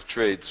what kind of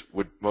trades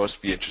would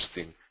most be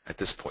interesting at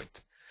this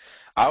point?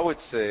 I would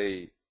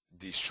say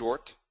the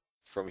short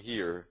from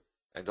here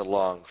and the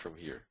long from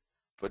here,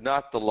 but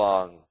not the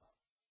long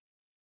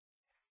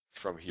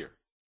from here,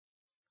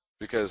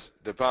 because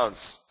the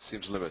bounce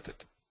seems limited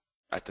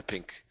at the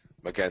pink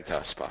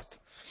magenta spot.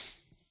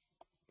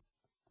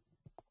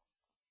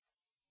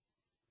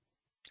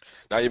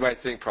 Now you might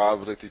think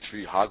probability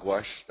tree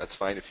hogwash. That's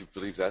fine if you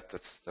believe that.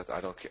 I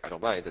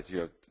don't mind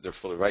that they're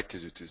fully right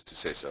to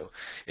say so.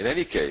 In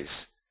any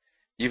case,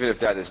 even if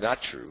that is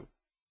not true,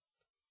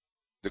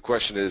 the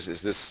question is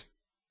this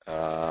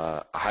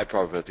a high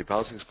probability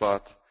bouncing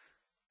spot?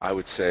 I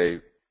would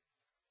say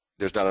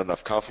there's not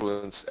enough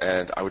confluence,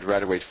 and I would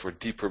rather wait for a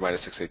deeper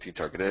minus 618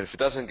 target. And if it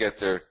doesn't get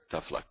there,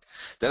 tough luck.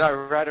 Then I'd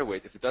rather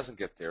wait, if it doesn't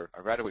get there,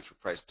 I'd rather wait for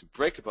price to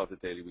break above the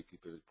daily weekly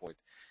pivot point,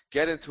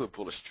 get into a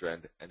bullish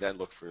trend, and then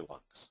look for your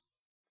longs.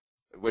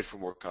 And wait for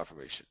more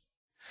confirmation.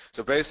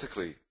 So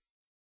basically,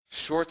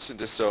 shorts in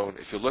this zone,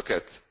 if you look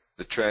at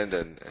the trend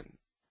and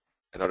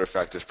other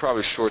factors,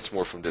 probably shorts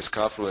more from this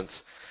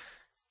confluence,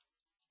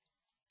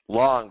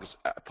 longs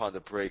upon the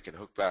break and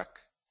hook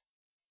back,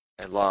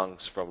 and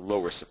longs from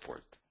lower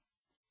support.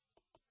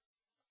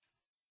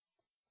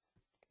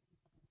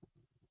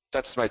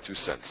 That's my 2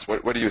 cents.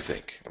 What do you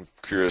think? I'm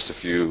curious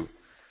if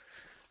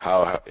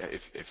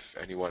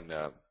anyone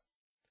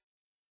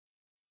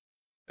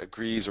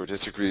agrees or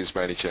disagrees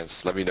by any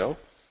chance. Let me know. You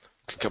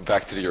can come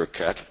back to your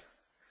cat.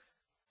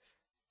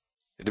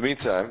 In the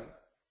meantime,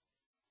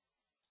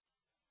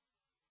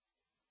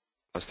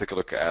 let's take a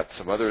look at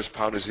some others.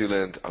 Pound New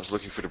Zealand. I was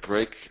looking for the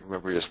break.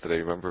 Remember yesterday?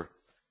 Remember?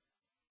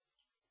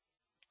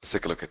 Let's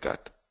take a look at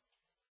that.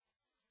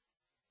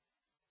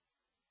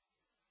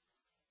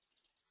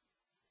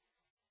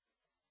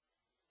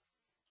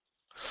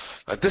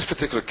 Now, this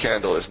particular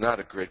candle is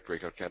not a great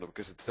breakout candle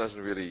because it doesn't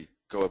really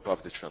go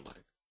above the trend line.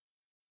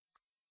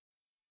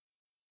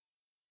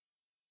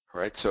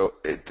 All right, so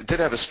it did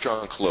have a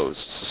strong close.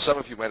 So some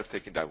of you might have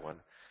taken that one.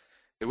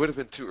 It would have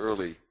been too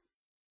early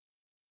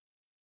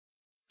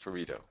for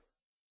me, though.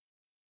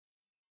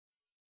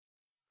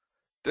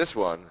 This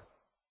one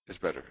is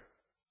better,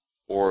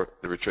 or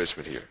the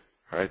retracement here.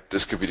 All right,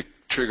 this could be the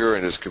trigger,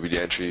 and this could be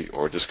the entry,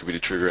 or this could be the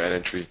trigger and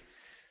entry.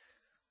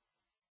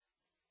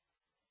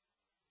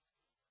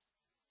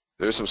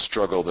 There's some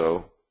struggle,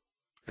 though,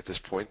 at this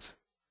point.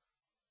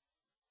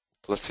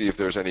 Let's see if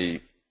there's any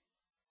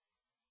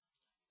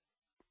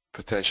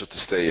potential to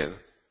stay in.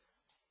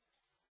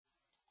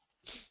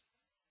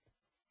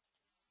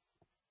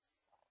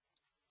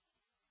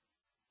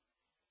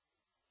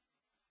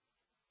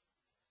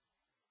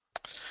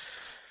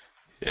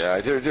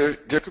 Yeah,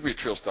 there could be a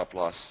trail stop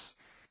loss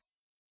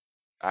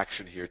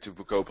action here to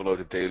go below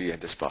the daily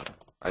and this bottom.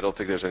 I don't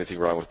think there's anything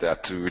wrong with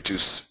that to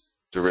reduce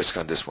the risk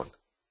on this one.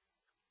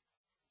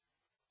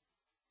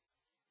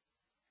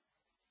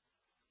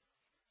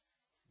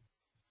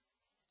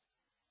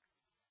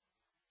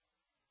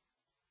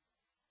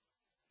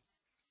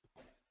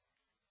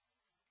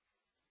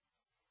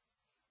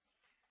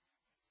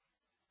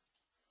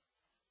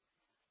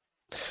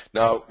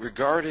 Now,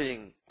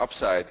 regarding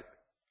upside,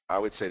 I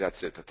would say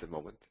that's it at the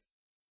moment.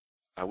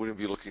 I wouldn't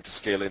be looking to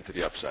scale into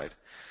the upside.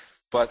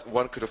 But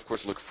one could, of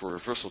course, look for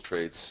reversal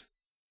trades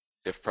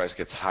if price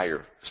gets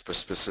higher,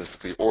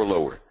 specifically, or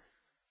lower.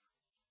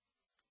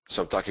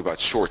 So I'm talking about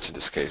shorts in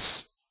this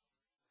case.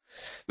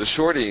 The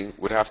shorting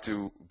would have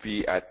to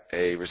be at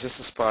a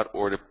resistance spot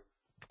or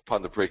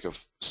upon the break of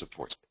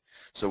support.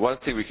 So one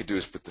thing we could do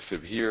is put the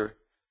fib here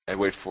and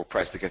wait for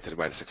price to get to the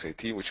minus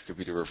 618, which could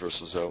be the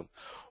reversal zone.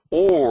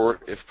 Or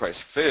if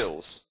price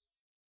fails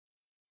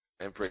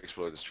and breaks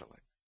below this trend line.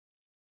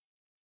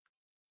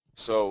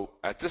 So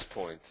at this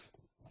point,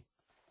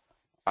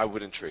 I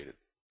wouldn't trade it.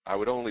 I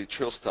would only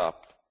trail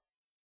stop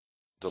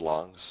the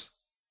longs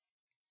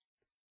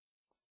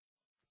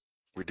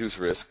reduce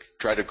risk,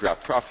 try to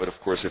grab profit,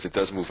 of course, if it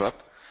does move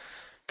up,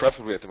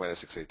 preferably at the minus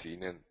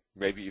 618, and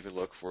maybe even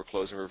look for a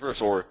close in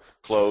reverse, or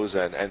close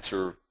and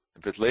enter a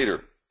bit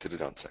later to the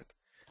downside.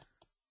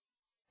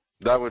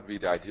 That would be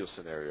the ideal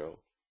scenario.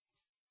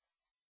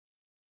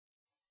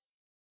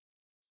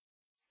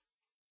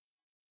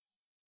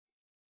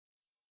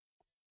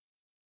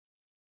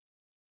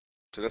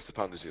 So that's the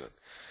pound New Zealand.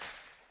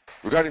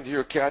 Regarding the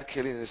Euro CAD,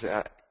 Killian is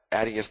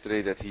adding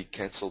yesterday that he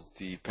canceled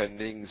the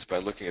pendings by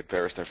looking at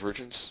bearish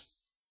divergence,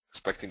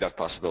 expecting that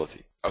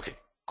possibility. Okay,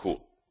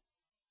 cool.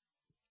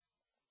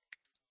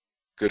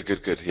 Good,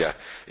 good, good. Yeah,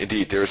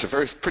 indeed. There is a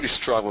pretty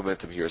strong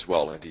momentum here as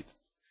well, indeed.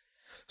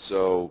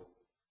 So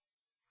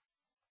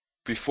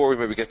before we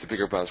maybe get the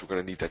bigger bounce, we're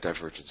going to need that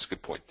divergence.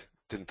 Good point.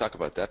 Didn't talk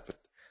about that, but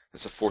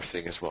that's a fourth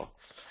thing as well.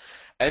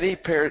 Any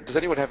pair? Does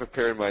anyone have a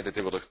pair in mind that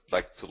they would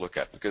like to look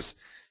at? Because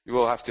you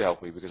will have to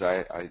help me, because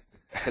I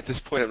at this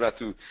point I'm not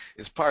too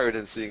inspired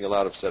in seeing a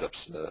lot of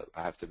setups.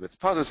 I have to admit,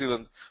 pound New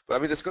Zealand, but I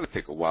mean it's going to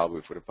take a while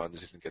before the pound New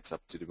Zealand gets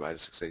up to the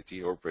minus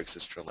 618 or breaks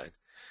this trend line.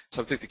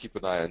 Something to keep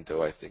an eye on,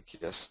 though. I think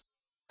yes,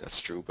 that's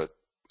true, but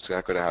it's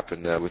not going to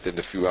happen within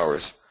a few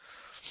hours.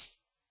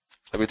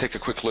 Let me take a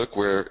quick look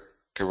where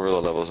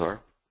Curios levels are.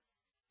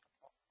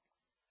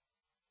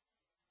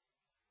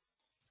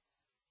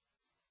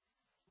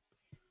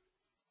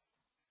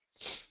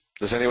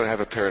 Does anyone have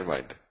a pair in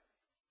mind?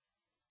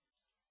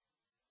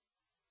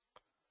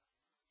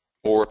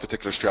 Or a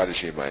particular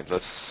strategy in mind?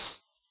 Let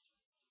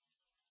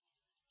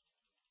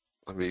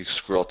me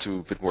scroll to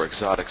a bit more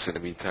exotics in the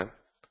meantime.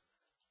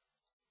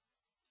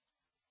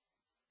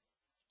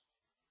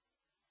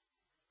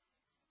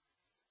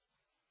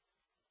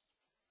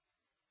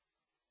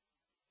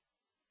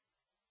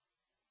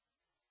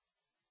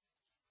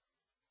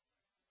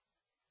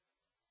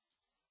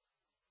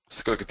 Let's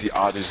take a look at the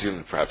odd New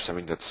Zealand, perhaps. I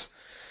mean, that's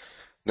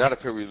not a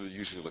pair we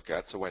usually look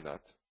at, so why not?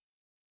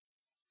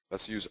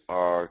 Let's use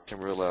our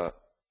Camarilla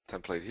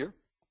template here.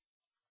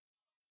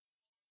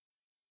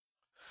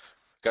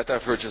 Got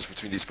divergence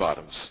between these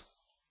bottoms.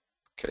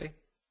 Okay,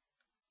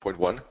 point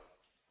one.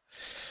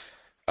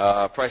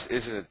 Price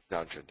is in a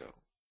downtrend, though.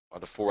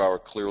 On the 4-hour,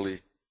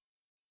 clearly.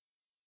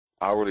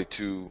 Hourly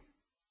to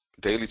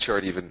daily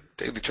chart, even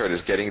daily chart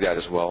is getting that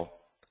as well.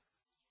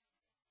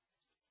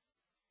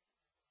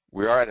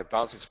 We are at a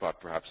bouncing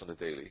spot, perhaps, on the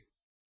daily,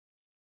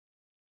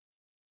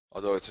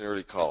 although it's an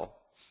early call.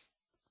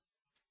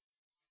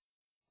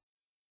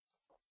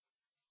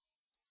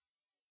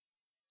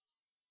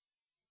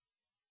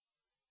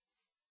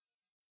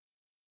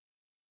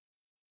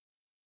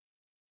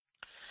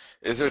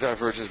 Is there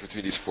divergence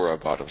between these 4-hour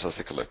bottoms? Let's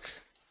take a look.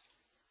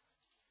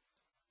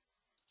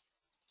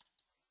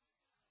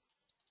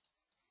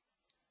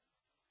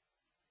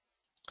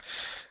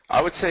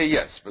 I would say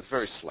yes, but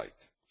very slight.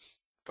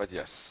 But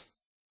yes,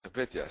 a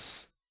bit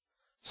yes.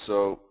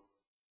 So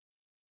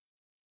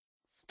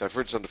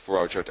divergence on the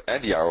 4-hour chart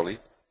and the hourly.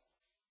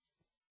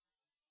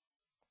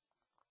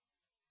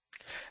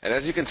 And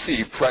as you can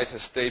see, price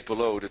has stayed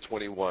below the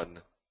 21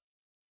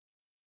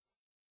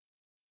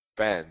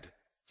 band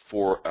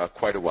for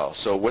quite a while.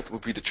 So what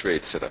would be the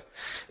trade setup?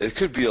 It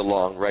could be a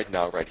long right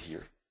now, right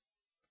here.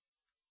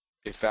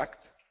 In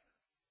fact,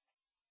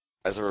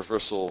 as a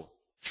reversal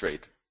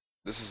trade.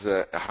 This is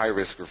a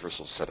high-risk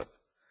reversal setup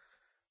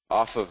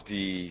off of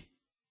the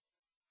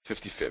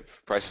 50 fib.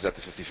 Price is at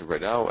the 50 fib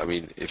right now. I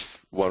mean,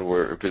 if one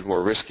were a bit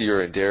more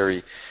riskier in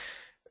dairy,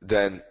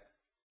 then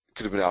it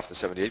could have been off the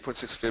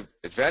 78.6 fib.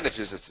 Advantage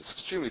is it's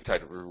extremely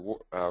tight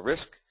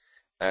risk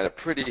and a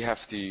pretty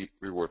hefty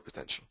reward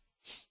potential.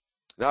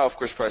 Now, of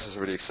course, price has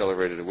already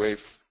accelerated away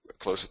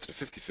closer to the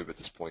 50 fib at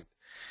this point.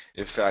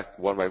 In fact,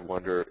 one might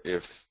wonder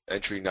if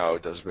entering now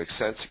doesn't make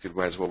sense. You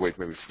might as well wait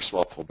maybe for a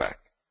small pullback.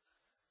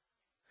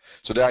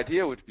 So the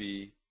idea would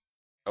be,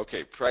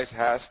 okay, price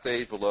has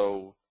stayed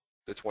below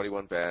the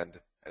 21 band,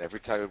 and every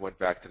time it went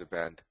back to the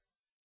band,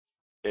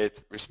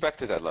 it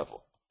respected that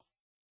level.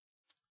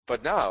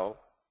 But now,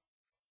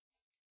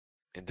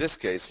 in this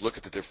case, look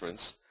at the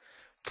difference.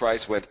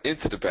 Price went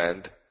into the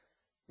band,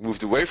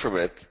 moved away from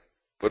it,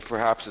 but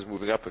perhaps is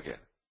moving up again.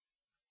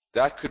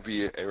 That could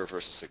be a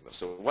reversal signal.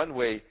 So one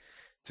way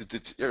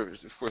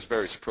of course,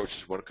 various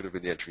approaches. One could have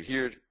been the entry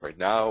here, right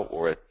now,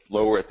 or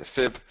lower at the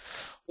fib.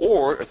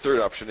 Or a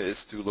third option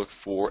is to look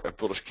for a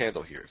bullish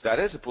candle here. If that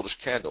is a bullish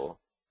candle,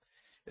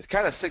 it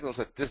kind of signals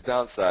that this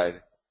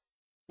downside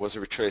was a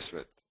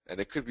retracement,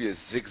 and it could be a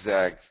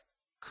zigzag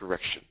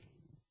correction.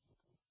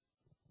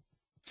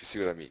 Do you see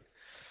what I mean?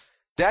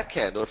 That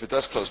candle, if it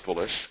does close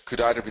bullish, could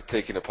either be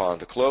taken upon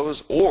the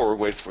close or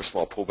wait for a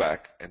small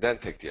pullback and then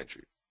take the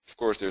entry. Of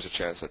course, there's a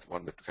chance that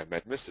one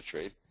might miss the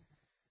trade.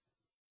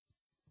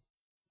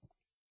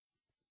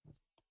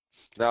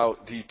 Now,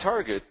 the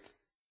target,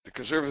 the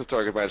conservative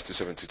target minus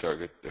 272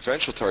 target, the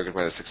eventual target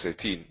minus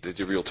 618,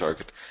 the real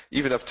target,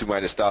 even up to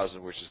minus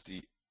 1,000, which is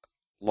the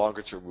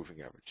longer-term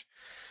moving average.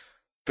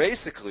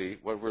 Basically,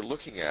 what we're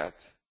looking at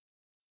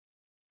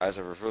as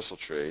a reversal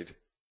trade,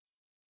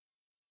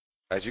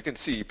 as you can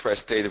see, price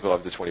stayed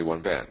above the 21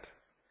 band.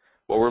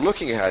 What we're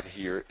looking at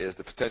here is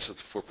the potential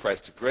for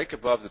price to break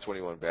above the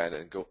 21 band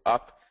and go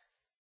up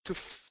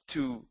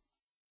to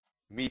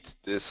meet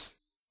this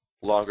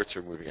longer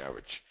term moving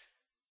average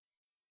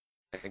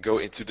and go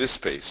into this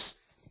space.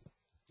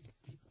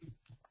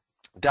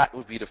 That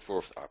would be the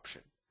fourth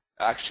option.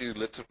 Actually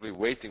literally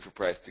waiting for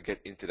price to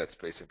get into that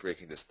space and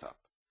breaking this top.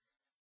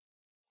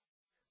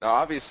 Now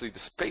obviously the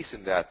space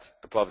in that,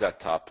 above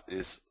that top,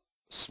 is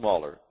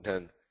smaller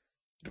than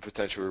the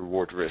potential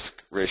reward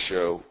risk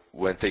ratio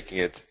when taking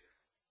it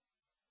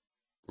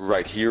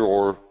right here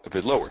or a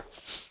bit lower.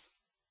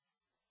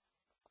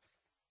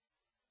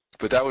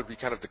 But that would be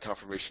kind of the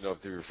confirmation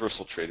of the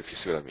reversal trade, if you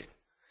see what I mean.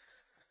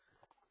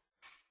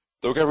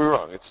 Don't get me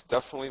wrong, it's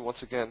definitely,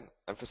 once again,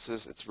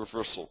 emphasis, it's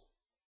reversal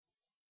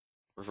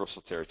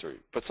territory.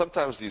 But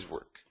sometimes these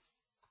work.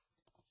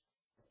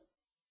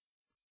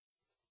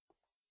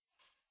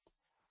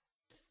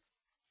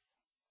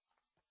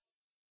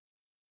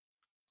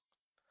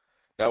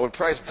 Now when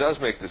price does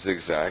make the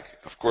zigzag,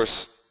 of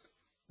course,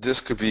 this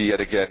could be yet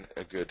again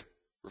a good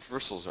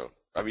reversal zone.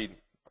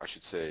 I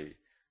should say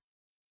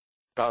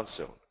bounce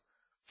zone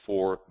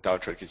for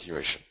downtrend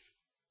continuation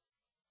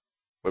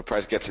when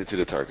price gets into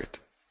the target.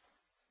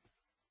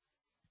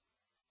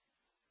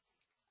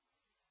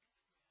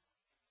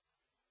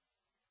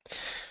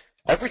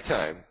 Every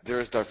time there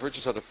is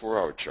divergence on the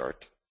 4-hour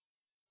chart,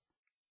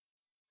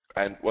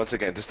 and once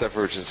again this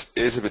divergence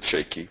is a bit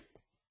shaky,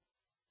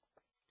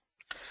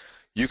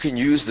 you can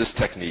use this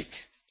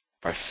technique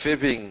by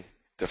fibbing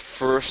the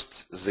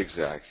first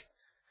zigzag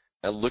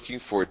and looking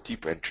for a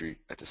deep entry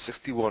at the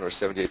 61 or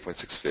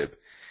 78.6 fib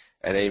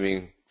and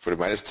aiming for the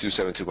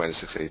 -272,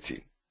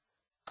 -618.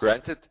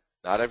 Granted,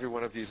 not every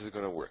one of these is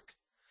going to work,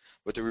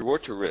 but the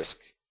reward to risk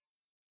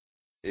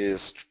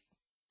is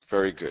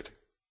very good.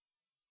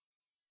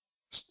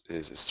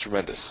 Is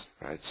tremendous,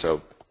 right?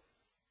 So,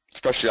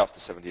 especially off the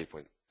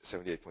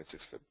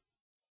 78.6 fib.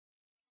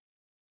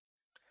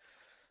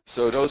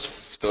 So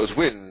those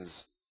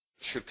wins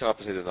should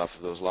compensate enough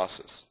of those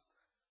losses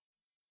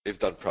if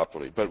done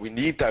properly. But we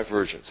need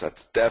divergence.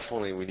 That's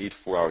definitely, we need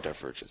 4-hour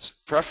divergence.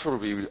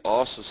 Preferably, we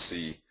also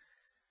see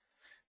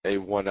a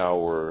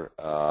 1-hour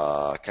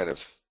kind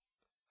of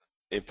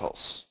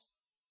impulse,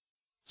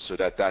 so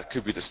that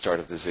could be the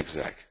start of the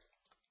zigzag.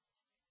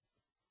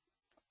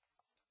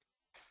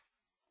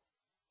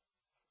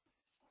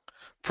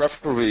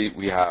 Preferably,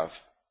 we have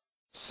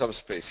some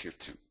space here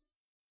too.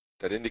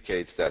 That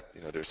indicates that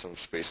there's some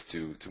space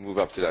to move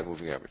up to that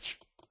moving average.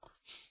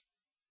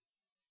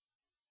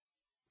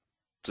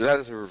 So that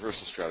is a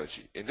reversal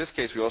strategy. In this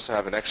case, we also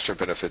have an extra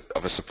benefit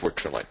of a support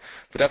trend line,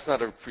 but that's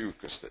not a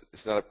prerequisite.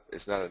 It's not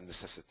a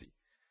necessity.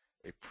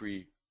 A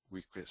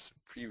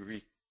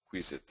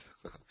prerequisite.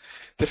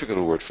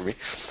 Difficult word for me,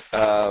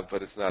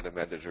 but it's not a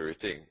mandatory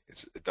thing.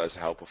 It does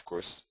help, of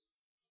course,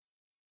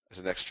 as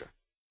an extra.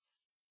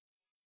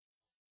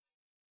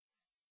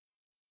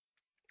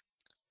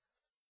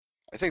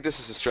 I think this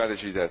is a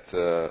strategy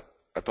that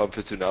I bump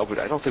into now, but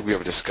I don't think we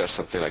ever discussed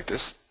something like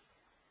this.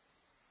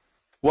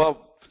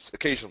 Well,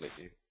 occasionally,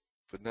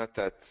 but not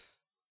that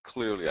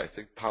clearly. I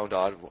think pound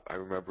odd, I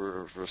remember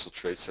a reversal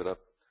trade setup,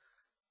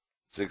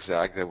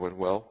 zigzag, that went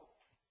well.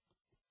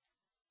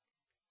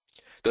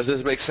 Does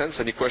this make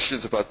sense? Any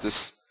questions about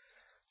this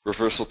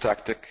reversal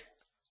tactic?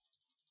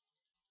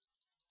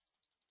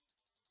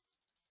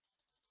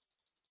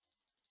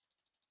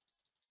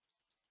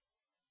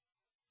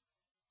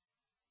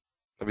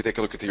 Let me take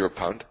a look at the euro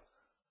pound.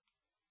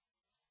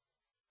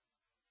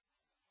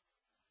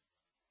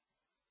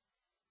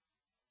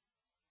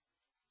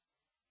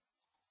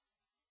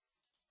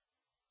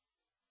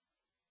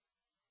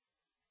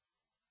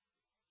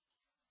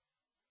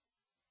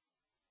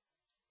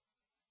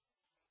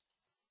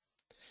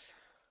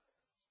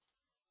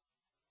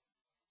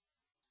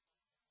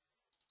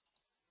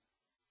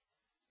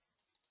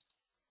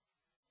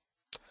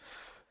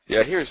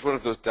 Yeah, here's one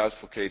of those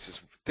doubtful cases.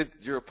 Did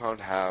euro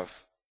pound have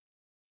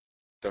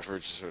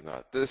divergence or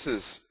not? This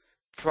is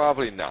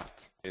probably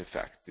not, in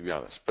fact, to be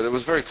honest, but it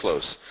was very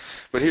close.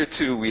 But here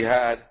too, we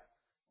had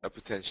a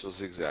potential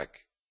zigzag,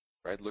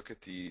 right? Look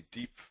at the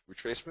deep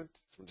retracement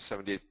from the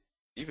 78,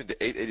 even the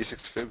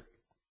 886 fib.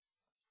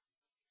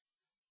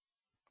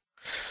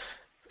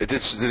 It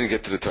didn't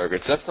get to the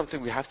targets. That's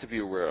something we have to be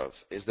aware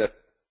of, is that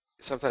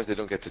sometimes they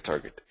don't get to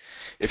target.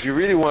 If you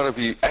really want to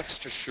be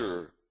extra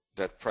sure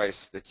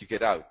that you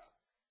get out,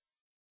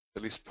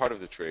 at least part of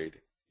the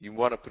trade, you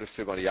want to put a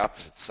fib on the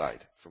opposite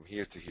side, from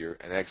here to here,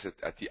 and exit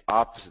at the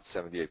opposite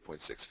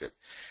 78.6 fib.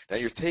 Now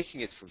you're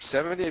taking it from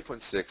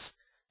 78.6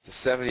 to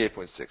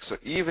 78.6. So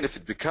even if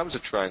it becomes a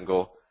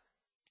triangle,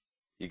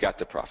 you got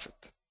the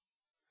profit.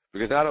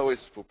 Because not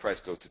always will price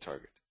go to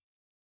target.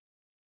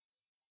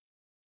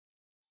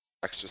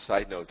 Extra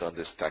side note on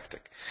this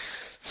tactic.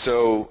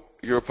 So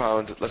euro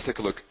pound, let's take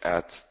a look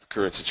at the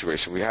current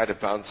situation. We had a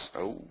bounce,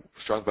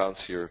 strong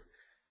bounce here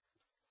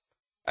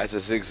as a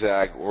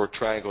zigzag or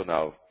triangle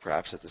now,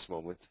 perhaps at this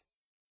moment.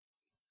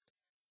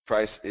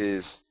 Price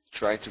is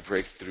trying to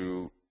break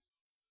through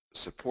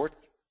support.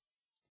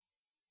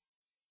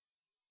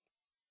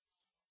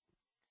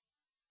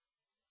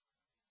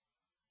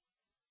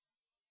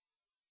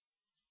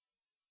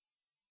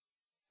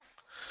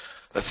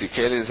 Let's see.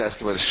 Kaylin is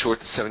asking about a short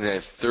at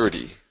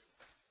 79.30.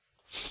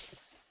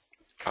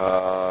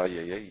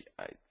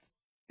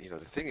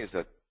 The thing is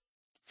that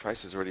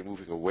price is already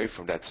moving away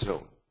from that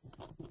zone.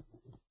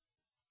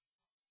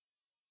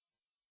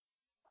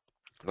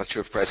 I'm not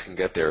sure if price can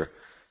get there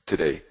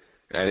today.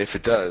 And if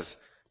it does,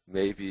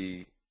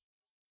 maybe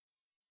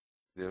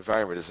the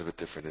environment is a bit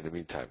different in the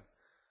meantime.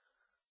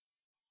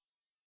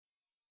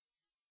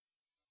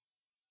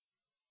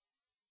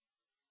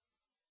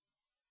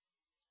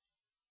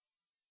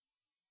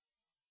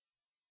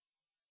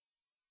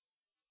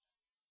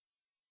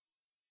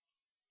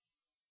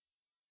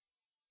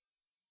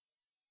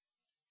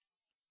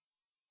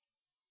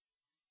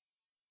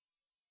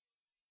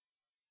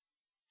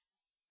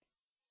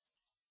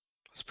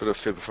 Let's put a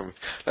fib from.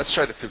 Let's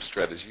try the fib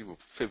strategy. We'll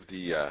fib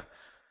the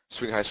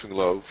swing high, swing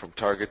low from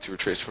target to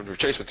retrace, from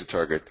retracement to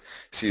target.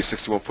 See a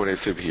 61.8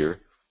 fib here.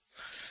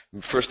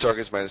 First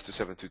target is minus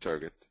 272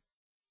 target.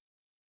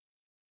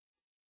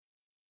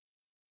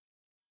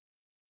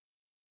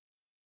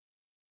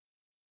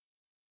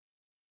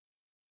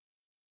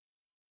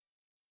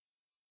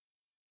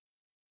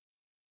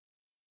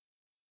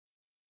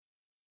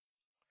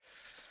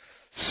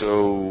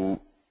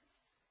 So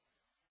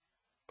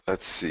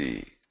let's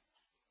see.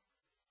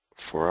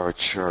 For our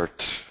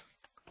chart,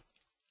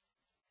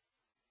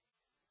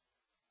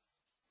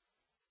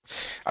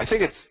 I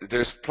think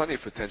there's plenty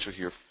of potential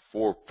here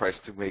for price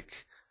to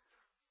make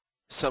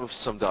some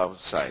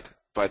downside.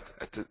 But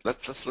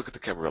let's look at the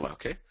Camarilla,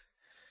 okay?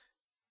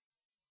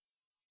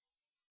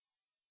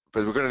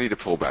 But we're going to need a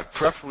pullback,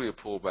 preferably a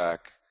pullback.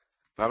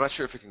 But I'm not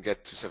sure if it can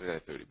get to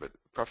 79.30, but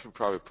preferably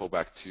probably pull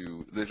back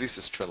to at least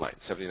this trend line,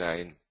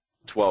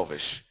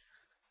 79.12-ish,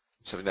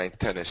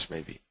 79.10-ish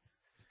maybe.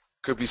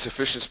 Could be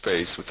sufficient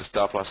space with the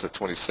stop loss at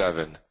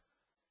 27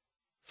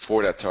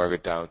 for that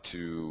target down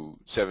to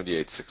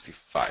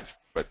 78.65.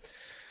 But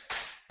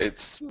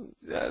it's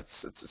a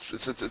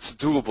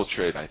doable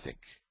trade, I think.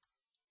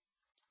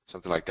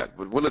 Something like that.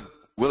 But will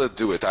it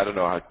do it? I don't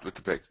know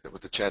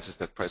what the chances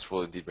that price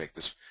will indeed make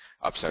this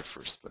upside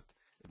first. But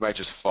it might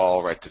just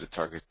fall right to the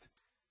target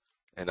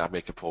and not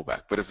make a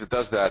pullback. But if it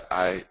does that,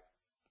 I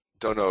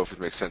don't know if it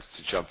makes sense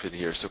to jump in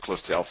here so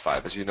close to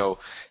L5. As you know,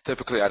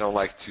 typically I don't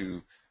like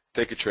to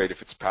take a trade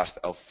if it's past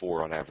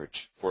L4 on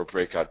average for a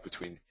breakout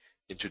between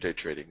intraday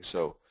trading.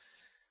 So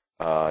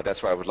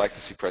that's why I would like to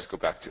see price go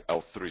back to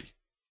L3.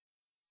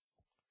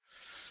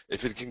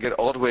 If it can get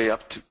all the way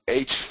up to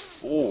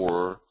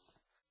H4,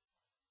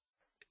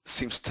 it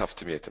seems tough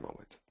to me at the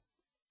moment.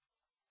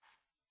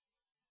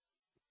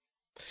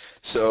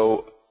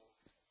 So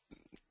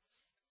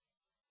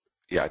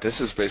yeah, this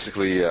is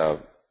basically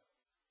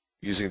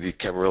using the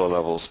Camarilla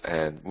levels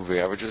and moving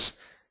averages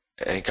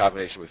in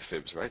combination with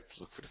fibs, right?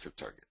 Look for the fib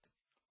target.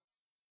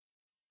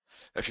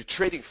 Now, if you're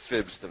trading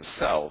fibs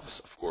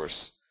themselves, of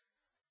course,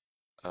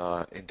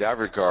 in that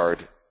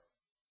regard,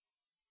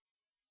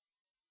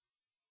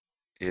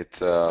 you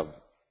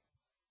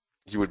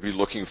would be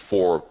looking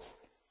for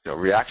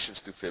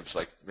reactions to fibs,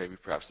 like maybe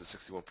perhaps the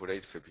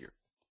 61.8 fib here.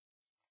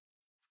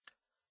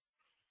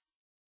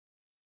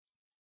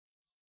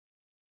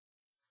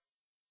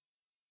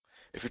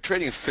 If you're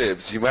trading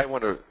fibs, you might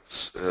want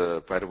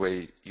to, by the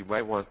way, you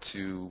might want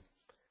to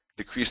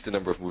decrease the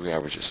number of moving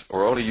averages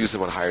or only use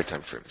them on higher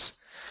time frames.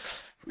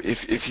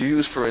 If you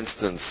use, for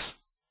instance,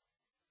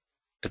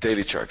 a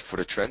daily chart for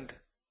the trend,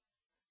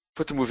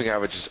 put the moving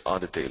averages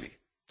on the daily.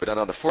 But then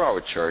on the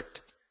 4-hour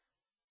chart,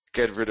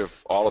 get rid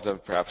of all of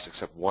them, perhaps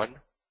except one,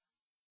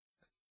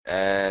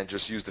 and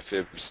just use the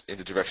fibs in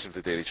the direction of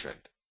the daily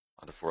trend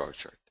on the 4-hour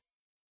chart.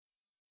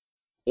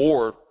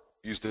 Or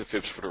use the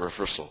fibs for the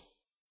reversal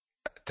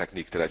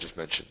technique that I just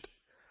mentioned.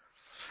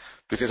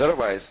 Because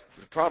otherwise,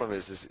 the problem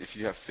is if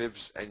you have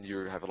fibs and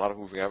you have a lot of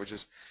moving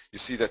averages, you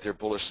see that they're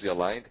bullishly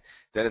aligned,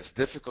 then it's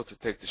difficult to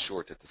take the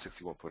short at the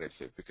 61.8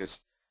 fib because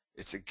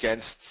it's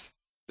against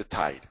the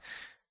tide.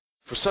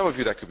 For some of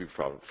you, that could be a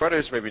problem. For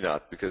others, maybe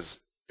not, because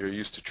you're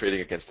used to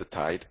trading against the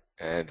tide,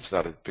 and it's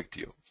not a big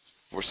deal.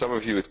 For some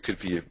of you, it could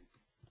be a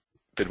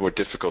bit more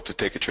difficult to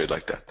take a trade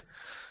like that.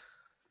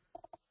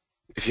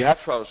 If you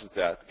have problems with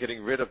that,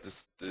 getting rid of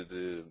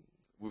the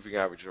moving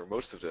averages, or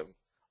most of them,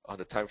 on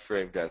the time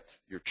frame that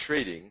you're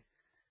trading,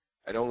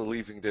 and only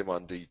leaving them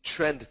on the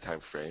trend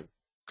time frame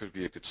could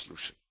be a good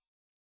solution.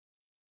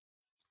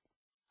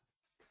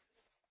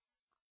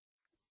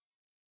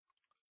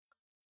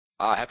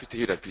 Happy to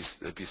hear that,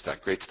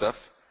 B-Stack. Great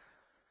stuff.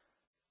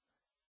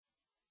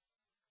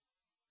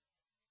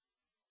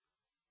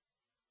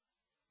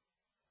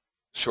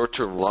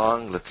 Short-term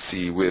long, let's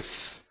see,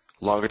 with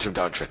longer-term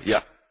downtrend.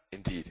 Yeah,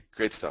 indeed.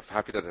 Great stuff.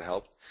 Happy that it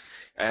helped.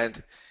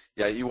 And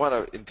yeah, you want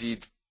to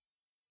indeed,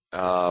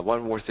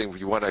 one more thing,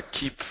 you want to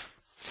keep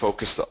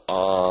focused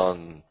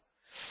on,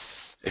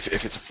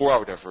 if it's a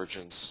 4-hour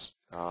divergence,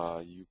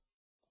 you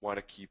want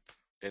to keep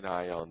an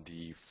eye on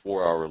the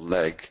 4-hour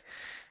leg.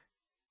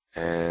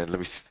 And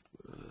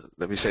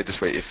let me say it this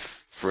way: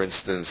 if, for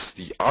instance,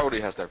 the hourly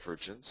has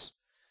divergence,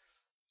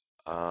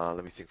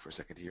 let me think for a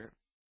second here.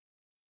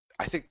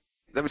 Let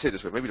me say it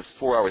this way: maybe the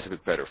 4 hour is a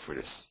bit better for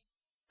this,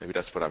 maybe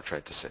that's what I'm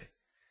trying to say,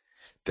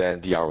 than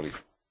the hourly,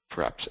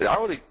 perhaps. The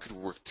hourly could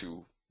work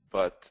too,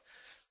 but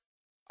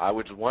I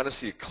would want to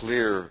see a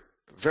clear,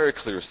 very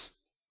clear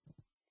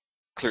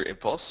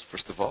impulse,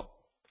 first of all,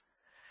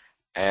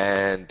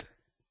 and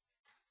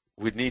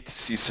we'd need to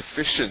see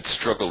sufficient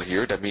struggle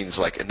here. That means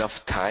like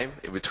enough time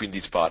in between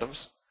these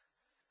bottoms,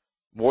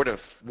 more than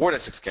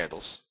 6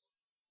 candles,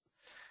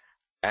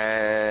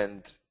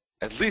 and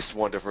at least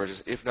one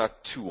divergence, if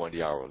not 2 on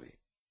the hourly.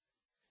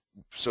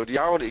 So the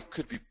hourly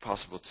could be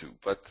possible too,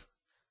 but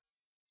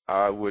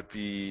I would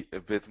be a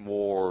bit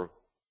more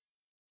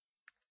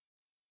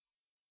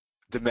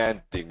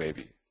demanding,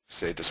 maybe,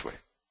 say it this way.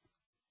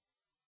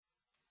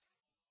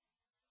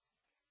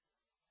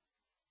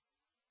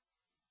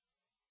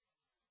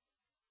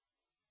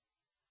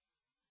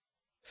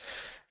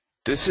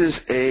 This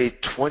is a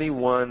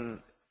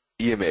 21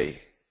 EMA,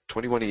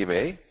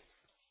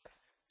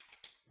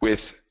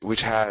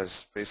 which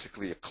has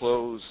basically a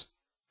close,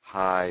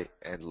 high,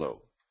 and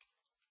low.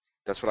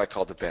 That's what I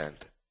call the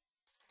band,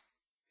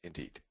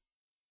 indeed.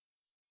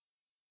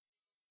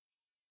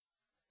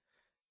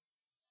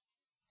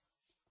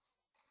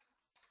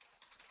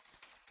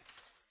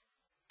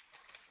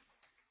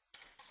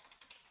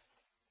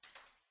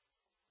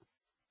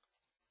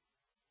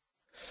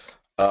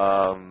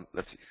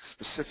 Let's see,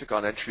 specific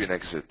on entry and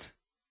exit.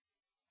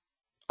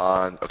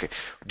 Okay,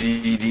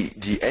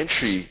 the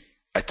entry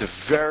at the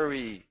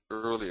very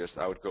earliest,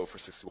 I would go for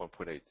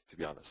 61.8, to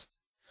be honest,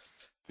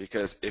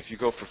 because if you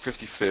go for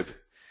 50 fib,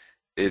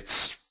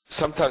 it's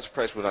sometimes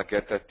price will not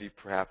get that deep,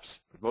 perhaps,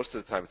 but most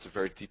of the time it's a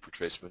very deep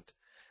retracement.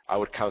 I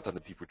would count on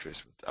the deep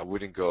retracement. I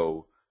wouldn't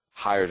go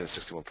higher than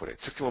 61.8.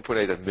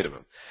 61.8 at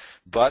minimum,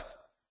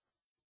 but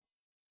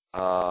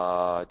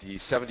the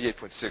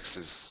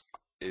 78.6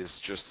 is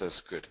just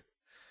as good.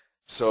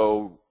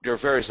 So there are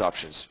various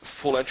options: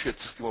 full entry at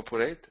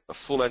 61.8, a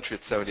full entry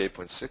at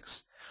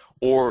 78.6,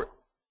 or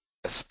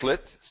a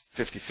split,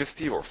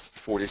 50-50 or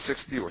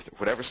 40-60 or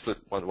whatever split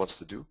one wants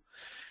to do,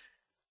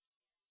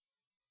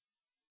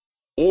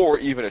 or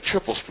even a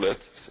triple split,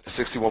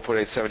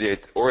 61.8,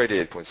 78, or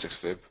 88.6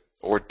 fib,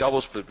 or a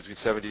double split between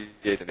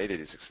 78 and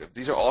 886 fib.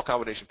 These are all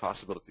combination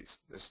possibilities.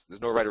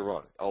 There's no right or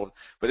wrong,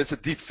 but it's a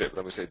deep fib,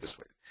 let me say it this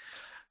way.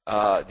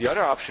 The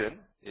other option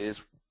is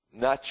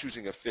not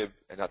choosing a fib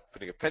and not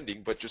putting a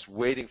pending, but just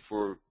waiting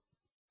for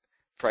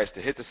price to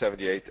hit the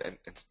 78 and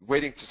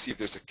waiting to see if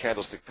there's a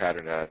candlestick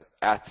pattern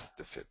at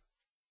the fib.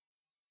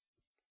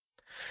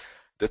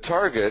 The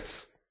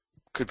target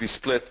could be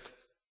split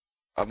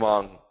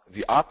among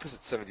the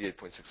opposite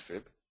 78.6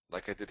 fib,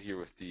 like I did here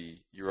with the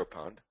euro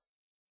pound,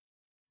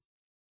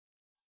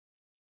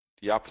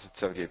 the opposite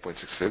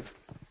 78.6 fib,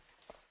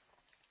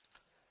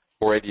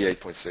 or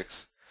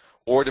 88.6,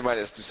 or the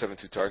minus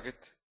 272 target,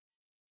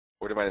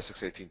 or the minus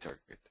 618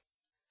 target.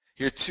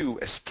 Here too,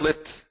 a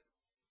split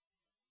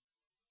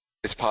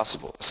is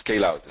possible, a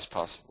scale out is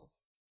possible.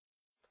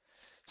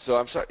 So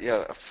I'm sorry,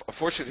 yeah,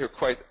 unfortunately here are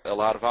quite a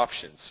lot of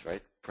options,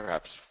 right,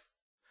 perhaps.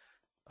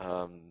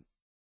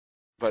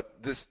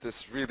 But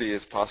this really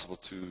is possible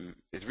to,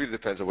 it really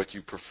depends on what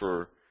you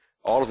prefer.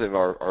 All of them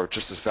are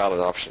just as valid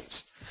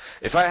options.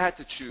 If I had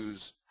to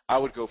choose, I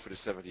would go for the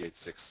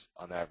 78.6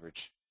 on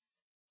average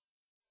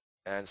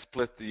and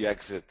split the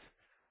exit.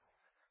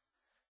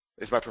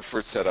 Is my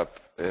preferred setup.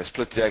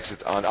 Split the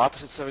exit on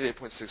opposite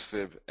 78.6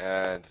 fib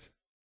and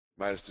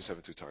minus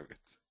 272 target.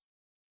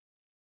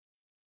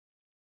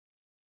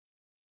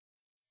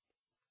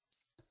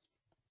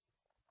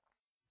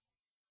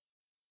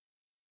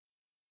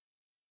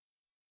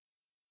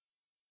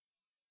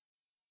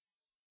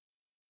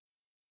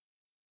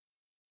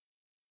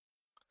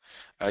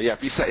 Yeah,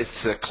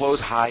 besides, it's close,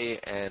 high,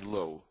 and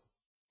low.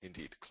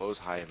 Indeed, close,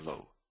 high, and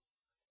low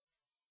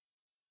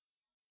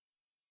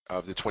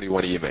of the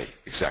 21 EMA,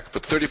 exact.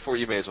 But 34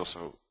 EMA is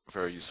also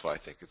very useful, I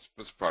think. It's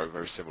probably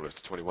very similar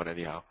to 21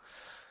 anyhow.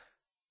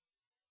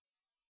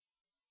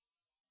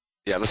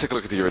 Yeah, let's take a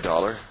look at the euro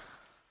dollar.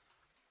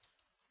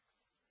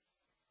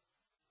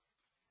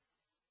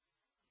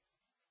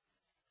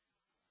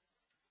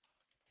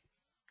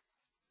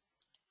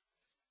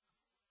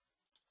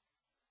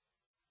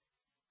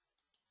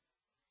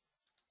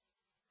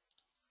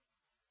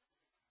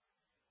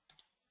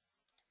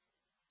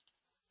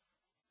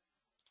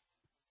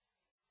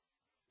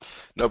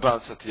 No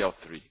bounce at the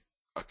L3.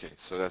 Okay,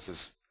 so this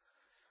is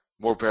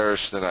more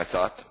bearish than I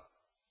thought.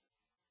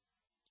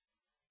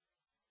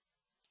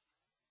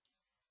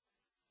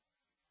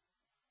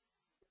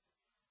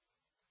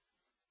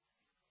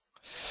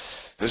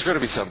 There's going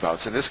to be some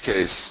bounce. In this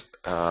case,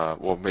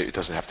 well, maybe it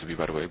doesn't have to be,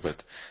 by the way,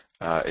 but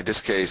in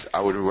this case, I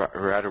would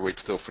rather wait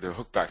still for the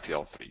hook back to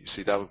L3. You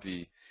see, that would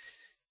be,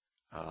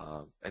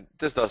 and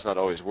this does not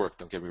always work,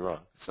 don't get me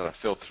wrong. It's not a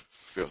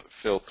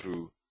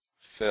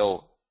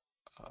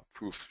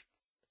fail-proof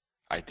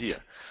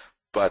idea.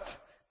 But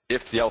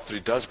if the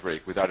L3 does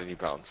break without any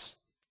bounce,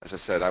 as I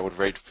said, I would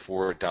wait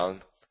for a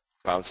down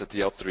bounce at the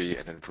L3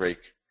 and then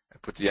break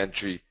and put the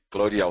entry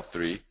below the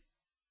L3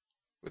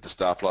 with the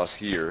stop loss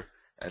here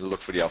and look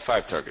for the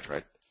L5 target,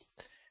 right?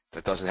 If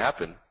that doesn't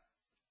happen,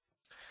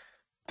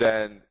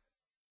 then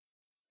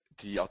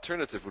the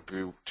alternative would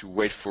be to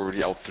wait for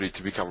the L3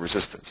 to become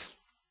resistance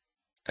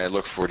and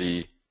look for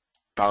the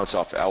bounce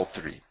off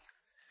L3.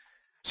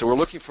 So we're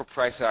looking for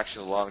price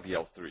action along the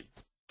L3.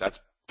 That's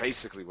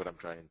basically what I'm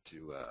trying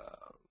to,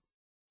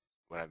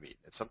 what I mean.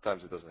 And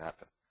sometimes it doesn't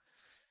happen.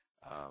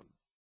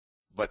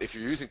 But if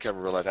you're using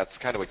Camarilla, that's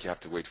kind of what you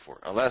have to wait for,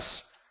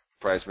 unless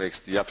price makes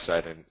the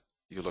upside and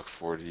you look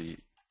for the,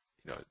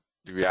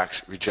 the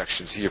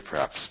rejections here,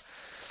 perhaps.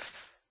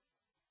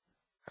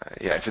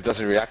 Yeah, if it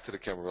doesn't react to the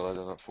Camarilla,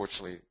 then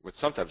unfortunately, what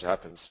sometimes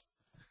happens,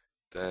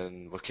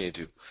 then what can you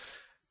do?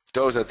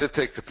 Those that did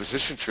take the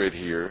position trade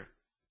here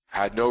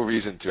had no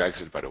reason to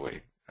exit, by the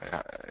way.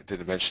 I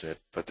didn't mention it,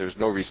 but there's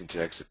no reason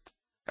to exit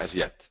as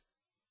yet,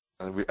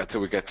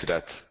 until we get to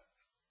that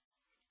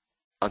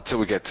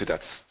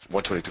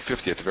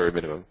 122.50 at the very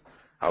minimum,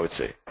 I would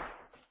say.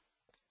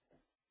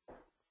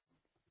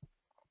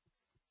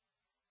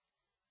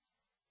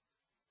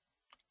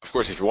 Of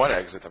course, if you want to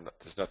exit,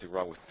 there's nothing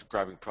wrong with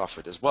grabbing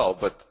profit as well,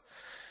 but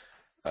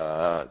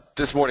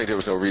this morning there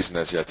was no reason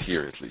as yet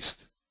here, at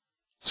least.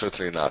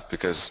 Certainly not,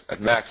 because at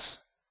max,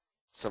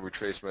 some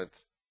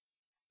retracement,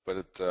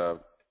 but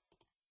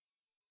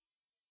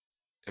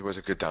it was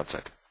a good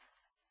downside.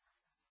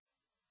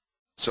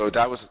 So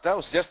that was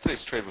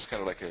yesterday's trade was kind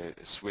of like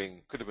a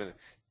swing. Could have been,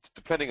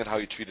 depending on how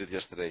you treated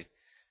yesterday,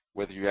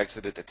 whether you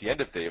exited at the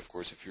end of the day. Of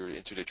course, if you're an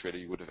intraday trader,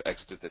 you would have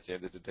exited at the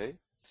end of the day,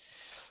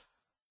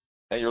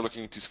 and you're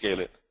looking to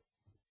scale it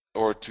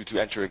or to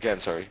enter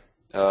again. Sorry,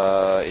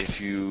 if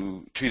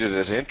you treat it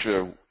as an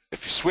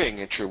if you swing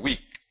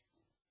intra-week,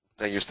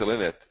 then you're still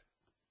in it,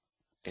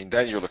 and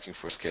then you're looking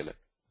for scale it.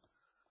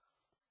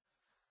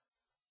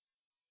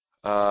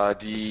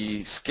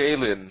 The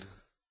scale-in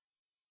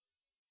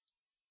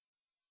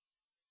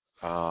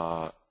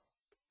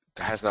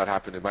has not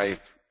happened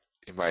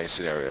in my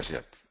scenarios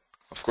yet.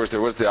 Of course,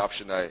 there was the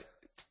option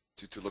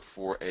to look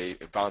for a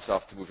bounce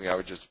off to moving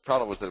averages. The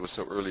problem was that it was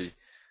so early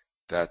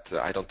that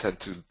I don't tend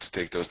to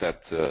take those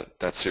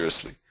that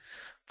seriously.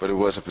 But it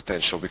was a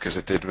potential because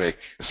it did make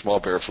a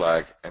small bear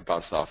flag and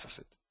bounced off of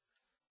it.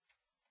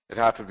 It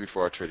happened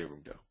before our trading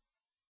room though,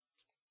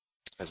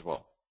 as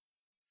well.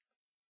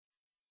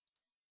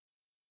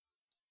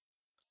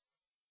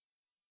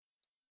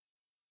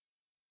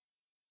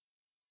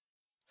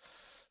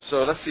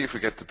 So let's see if we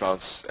get the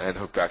bounce and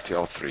hook back to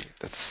L3.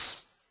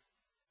 That's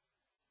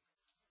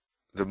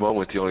the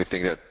moment the only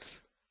thing that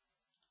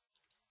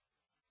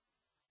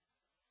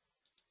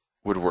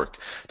would work.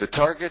 The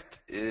target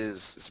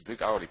is, it's a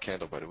big hourly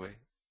candle, by the way.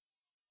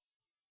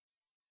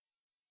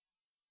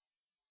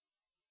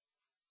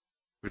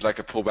 We'd like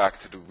a pullback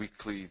to the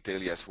weekly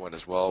daily S1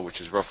 as well,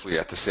 which is roughly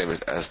at the same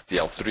as the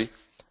L3.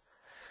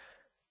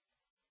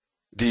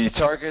 The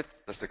target,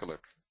 let's take a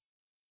look.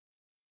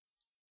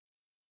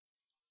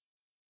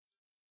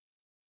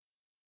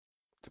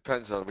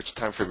 Depends on which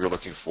time frame you're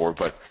looking for,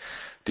 but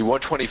the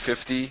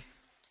 120.50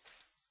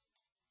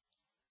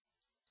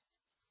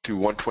 to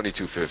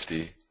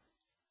 122.50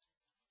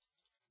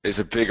 is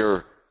a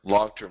bigger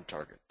long-term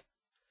target.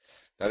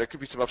 Now there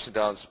could be some ups and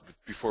downs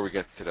before we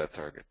get to that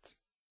target.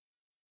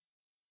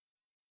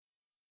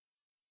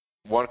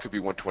 One could be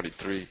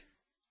 123,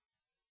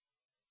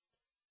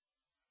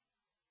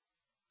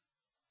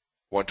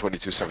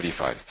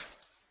 122.75.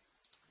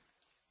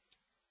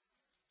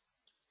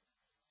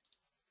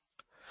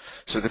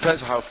 So it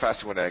depends on how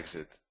fast you want to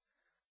exit.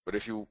 But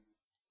if you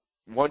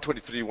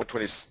 123,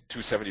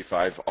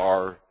 122.75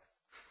 are,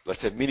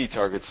 let's say, mini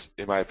targets,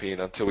 in my opinion,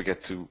 until we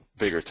get to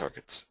bigger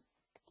targets.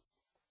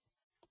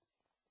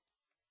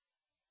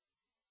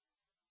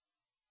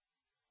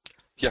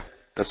 Yeah,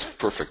 that's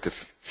perfect.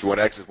 If you want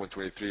to exit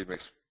 123, it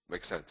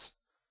makes sense.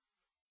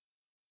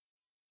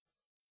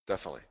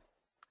 Definitely.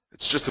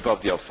 It's just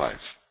above the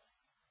L5.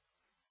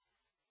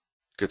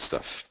 Good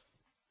stuff.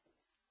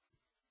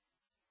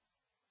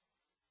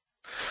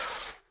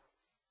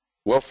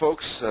 Well,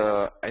 folks,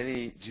 do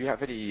you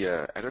have any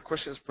other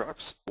questions,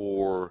 perhaps,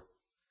 or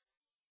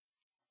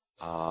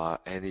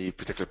any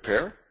particular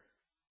pair?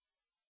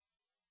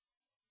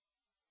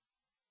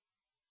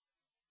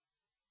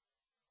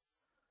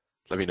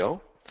 Let me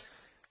know.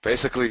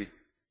 Basically,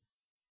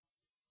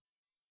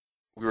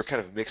 we were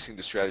kind of mixing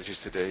the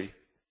strategies today,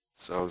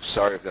 so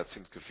sorry if that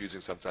seems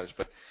confusing sometimes,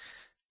 but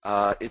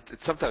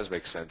it sometimes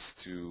makes sense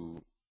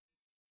to,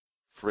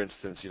 for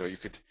instance,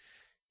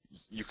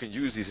 you can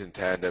use these in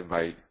tandem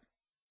by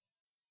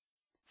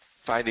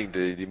finding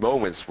the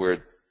moments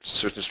where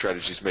certain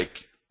strategies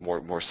make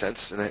more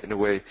sense in a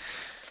way.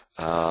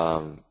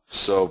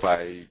 So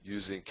by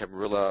using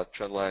Camarilla,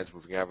 trend lines,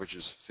 moving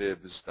averages,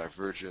 fibs,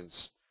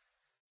 divergence,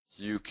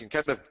 you can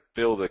kind of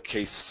build a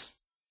case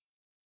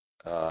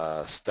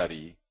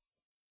study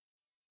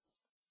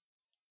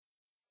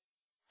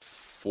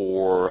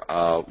for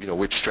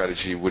which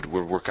strategy would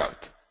work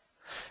out.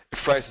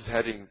 If price is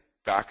heading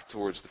back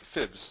towards the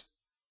fibs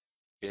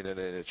in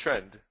a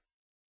trend,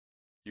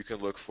 you can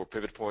look for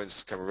pivot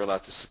points, Camarilla,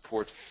 to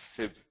support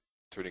fib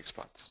turning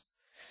spots.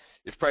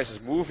 If price is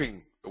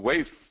moving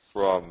away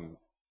from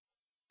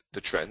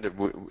the trend,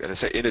 and I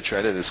say in a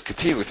trend and it's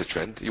continuing with the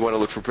trend, you want to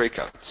look for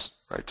breakouts,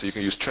 right? So you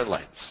can use trend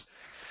lines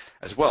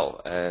as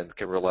well and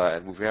can rely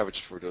on moving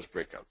averages for those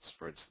breakouts,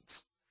 for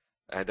instance.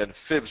 And then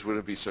fibs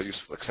wouldn't be so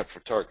useful except for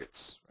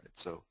targets, right?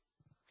 So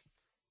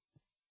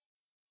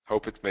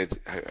hope it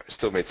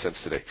still made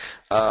sense today.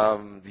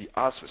 The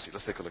odds,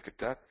 let's take a look at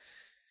that.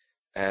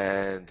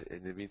 And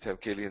in the meantime,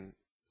 Killian,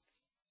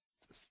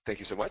 thank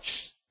you so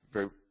much.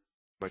 Very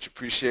much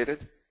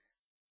appreciated.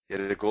 Yeah,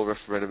 the gold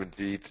referendum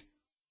indeed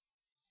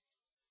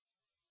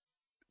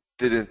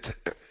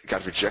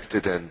got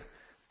rejected, and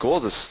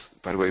gold is,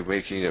 by the way,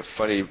 making a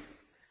funny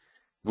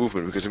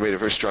movement because it made a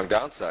very strong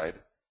downside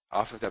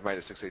off of that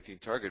minus 618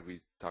 target we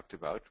talked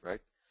about, right?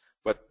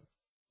 But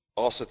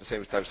also at the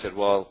same time said,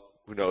 well,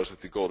 who knows,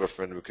 with the gold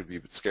referendum it could be a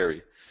bit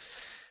scary.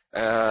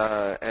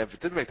 And it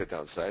did make that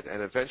downside,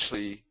 and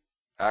eventually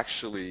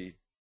actually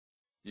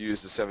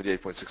used the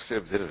 78.6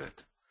 fib, didn't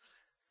it?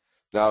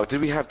 Now,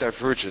 did we have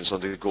divergence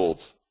on the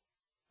gold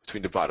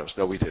between the bottoms?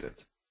 No, we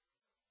didn't.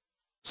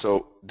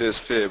 So this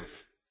fib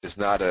is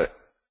not a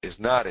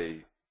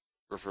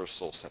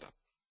reversal setup.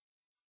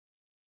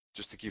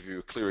 Just to give you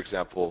a clear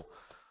example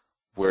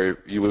where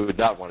you would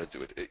not want to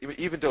do it,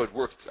 even though it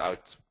worked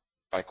out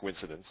by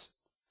coincidence,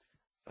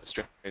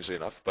 strangely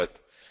enough, but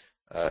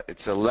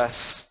it's a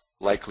less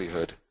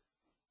likelihood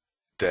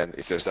than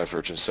if there's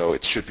divergence, so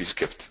it should be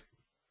skipped.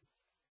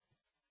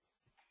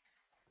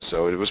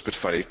 So it was a bit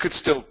funny. It could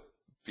still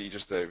be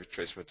just a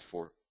retracement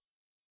for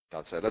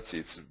downside. Let's see,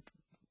 it's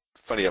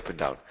funny up and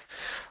down.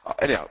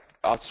 Anyhow,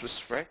 out Swiss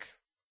franc.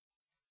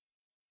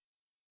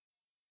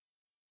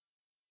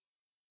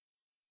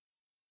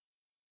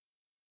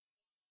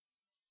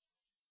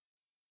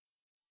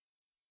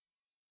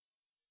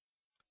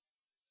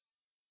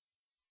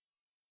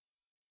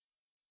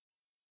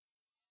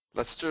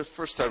 Let's just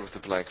first start with the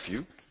blank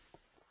view.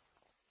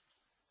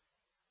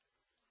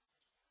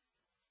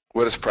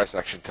 What is price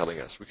action telling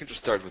us? We can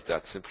just start with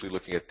that, simply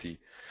looking at the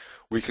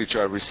weekly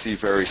chart. We see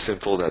very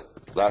simple that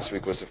last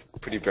week was a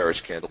pretty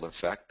bearish candle, in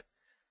fact.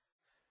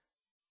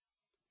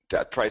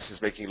 That price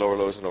is making lower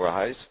lows and lower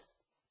highs.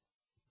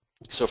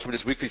 So from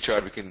this weekly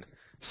chart, we can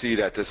see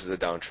that this is a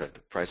downtrend.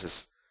 Price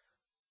is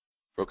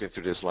broken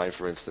through this line,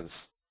 for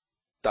instance.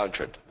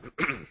 Downtrend.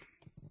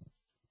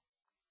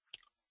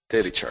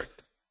 Daily chart.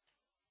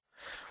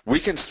 We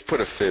can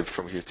put a fib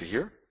from here to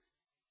here.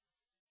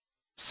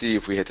 See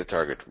if we hit the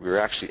target. We're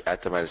actually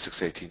at the minus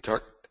 618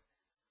 target,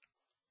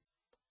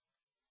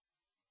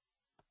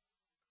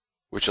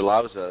 which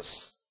allows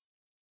us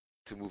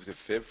to move the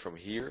fib from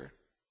here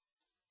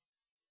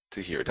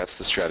to here. That's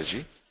the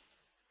strategy.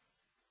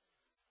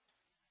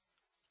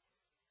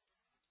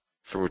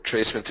 From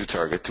retracement to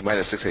target, to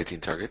minus 618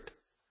 target.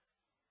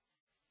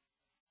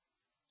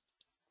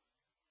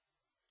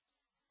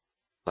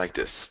 Like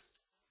this.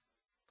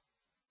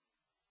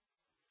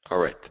 All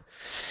right.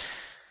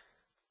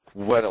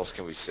 What else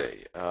can we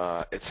say?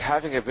 It's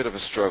having a bit of a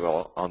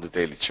struggle on the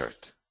daily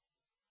chart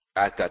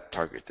at that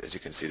target. As you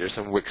can see, there's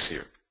some wicks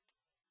here.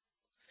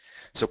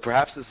 So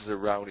perhaps this is a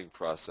rounding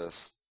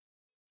process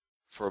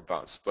for a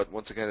bounce, but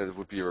once again, it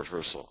would be a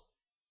reversal.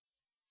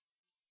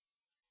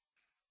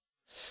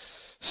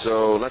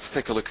 So let's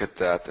take a look at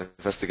that,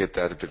 investigate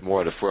that a bit more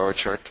on the 4-hour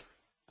chart.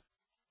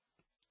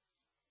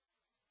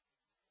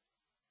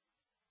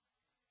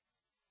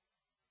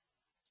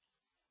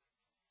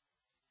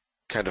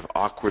 Kind of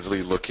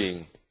awkwardly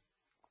looking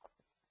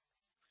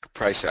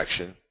price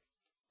action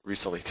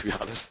recently, to be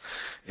honest,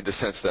 in the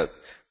sense that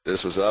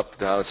this was up,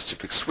 down, such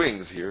big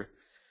swings here.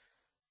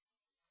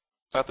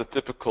 Not the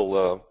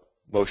typical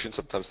motion.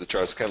 Sometimes the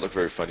charts can look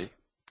very funny,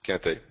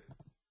 can't they?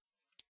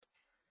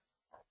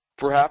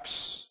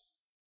 Perhaps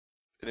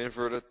an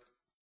inverted.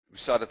 We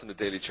saw that in the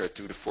daily chart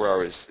too. The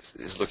 4-hour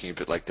is looking a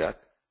bit like that.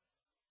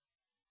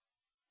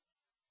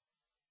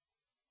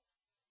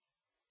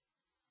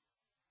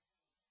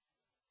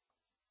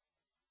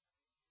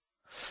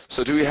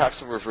 So do we have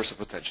some reversal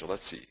potential?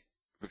 Let's see.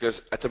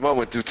 Because at the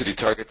moment, due to the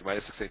target, the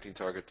minus 618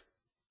 target,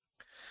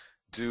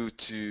 due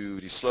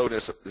to the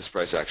slowness of this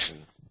price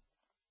action,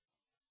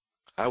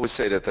 I would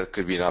say that that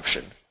could be an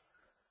option.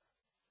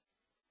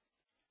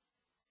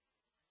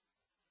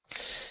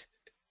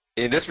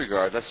 In this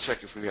regard, let's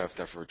check if we have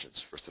divergence,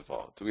 first of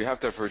all. Do we have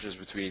divergence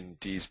between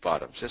these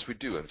bottoms? Yes, we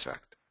do, in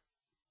fact.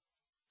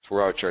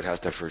 4-hour chart has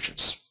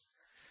divergence.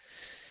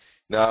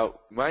 Now,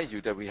 mind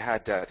you that we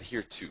had that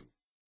here too,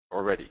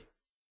 already.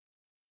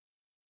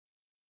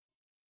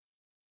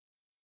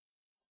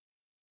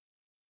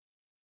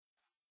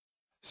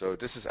 So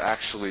this is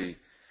actually,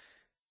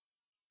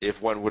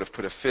 if one would have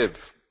put a fib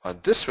on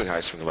this swing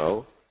high, swing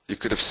low, you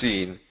could have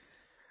seen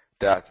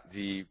that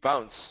the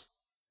bounce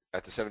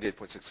at the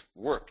 78.6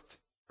 worked,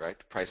 right?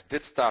 Price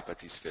did stop at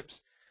these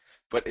fibs,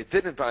 but it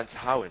didn't bounce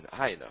high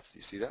enough. Do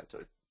you see that?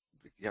 So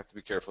you have to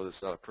be careful.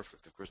 It's not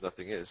perfect. Of course,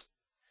 nothing is.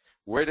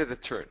 Where did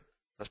it turn?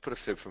 Let's put a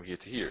fib from here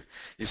to here.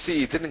 You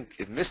see,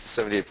 it missed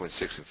the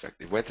 78.6. In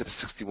fact, it went to the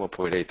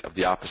 61.8 of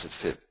the opposite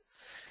fib.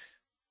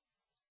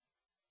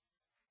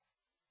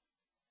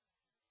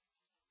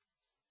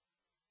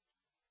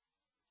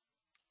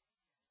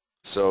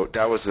 So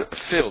that was a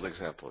failed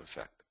example, in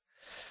fact.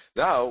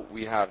 Now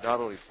we have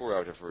not only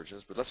 4-hour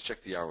divergence, but let's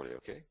check the hourly,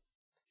 okay?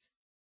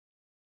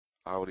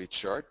 Hourly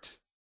chart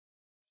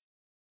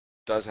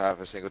does have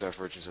a single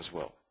divergence as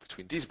well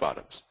between these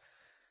bottoms.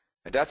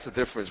 And that's the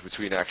difference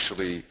between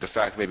actually the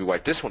fact maybe why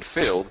this one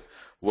failed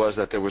was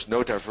that there was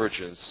no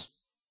divergence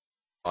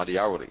on the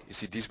hourly. You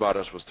see, these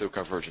bottoms were still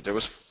convergent. There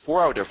was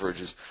 4-hour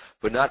divergence,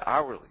 but not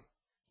hourly.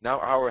 Now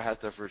hour has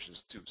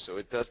divergence too, so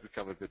it does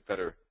become a bit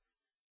better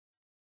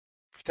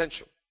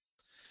potential.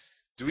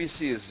 Do we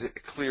see a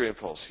clear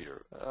impulse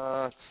here?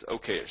 It's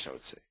okay-ish, I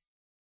would say.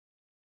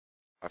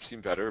 I've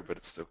seen better, but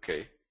it's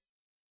okay.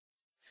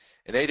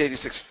 An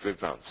 886 fib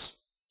bounce.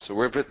 So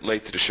we're a bit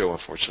late to the show,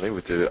 unfortunately,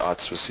 with the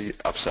odds we see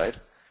upside.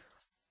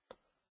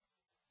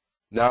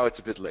 Now it's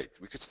a bit late.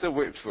 We could still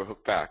wait for a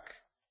hook back.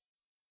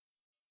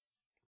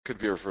 Could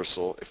be a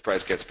reversal if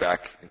price gets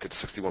back into the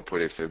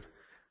 61.8 fib.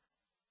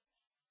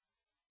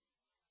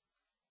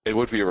 It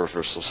would be a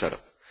reversal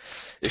setup.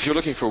 If you're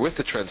looking for with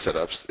the trend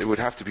setups, it would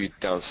have to be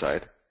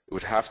downside. It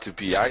would have to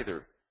be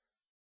either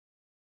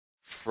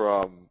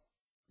from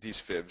these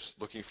fibs,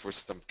 looking for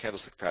some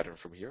candlestick pattern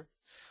from here,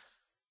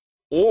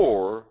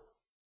 or,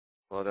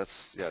 well,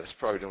 that's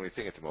probably the only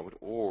thing at the moment,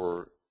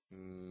 or,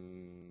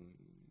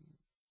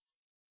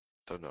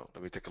 don't know.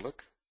 Let me take a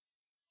look.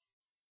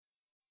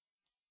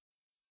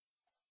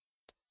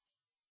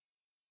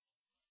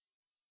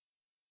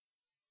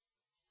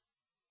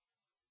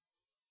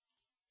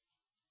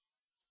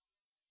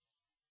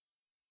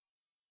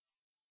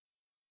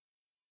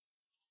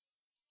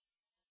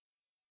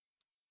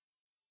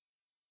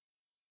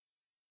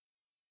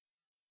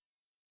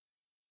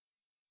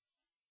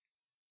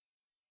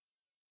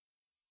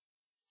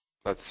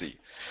 Let's see.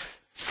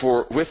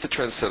 With the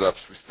trend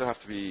setups, we still have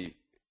to be,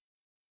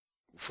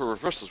 for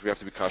reversals, we have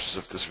to be cautious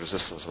of this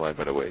resistance line,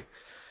 by the way.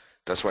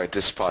 That's why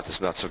this spot is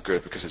not so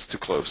good, because it's too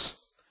close.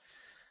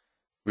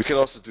 We can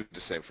also do the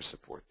same for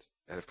support.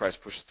 And if price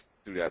pushes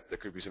through that, there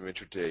could be some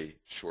intraday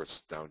shorts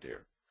down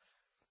there.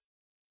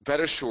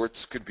 Better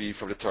shorts could be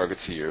from the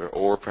targets here,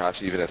 or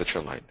perhaps even at the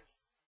trend line.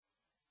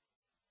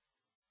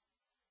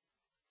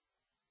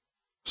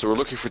 So we're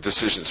looking for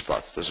decision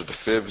spots. Those are the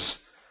fibs,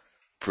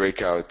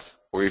 breakout,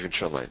 or even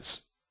trend lines.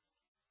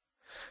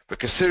 But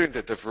considering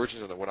the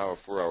divergence on the 1-hour,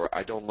 4-hour,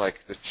 I don't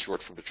like the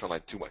short from the trend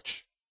line too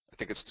much. I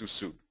think it's too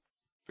soon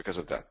because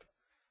of that.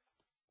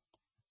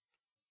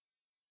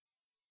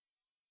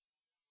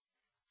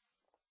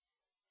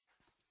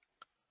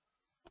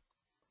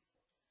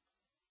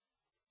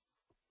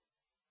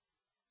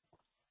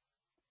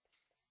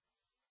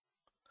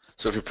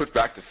 So if you put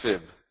back the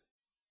fib,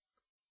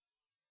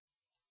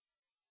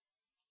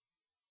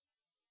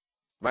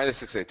 minus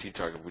 618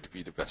 target would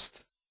be the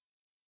best.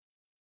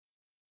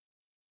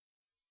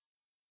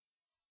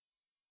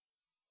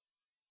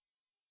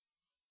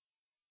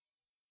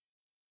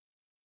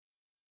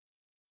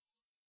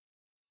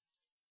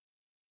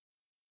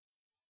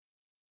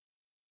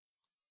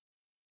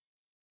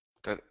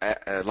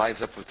 That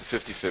lines up with the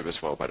 50 fib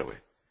as well, by the way,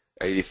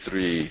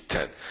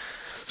 83.10.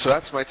 So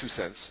that's my 2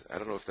 cents. I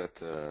don't know if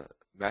that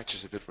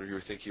matches a bit what you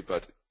were thinking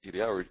about,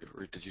 Ilya, or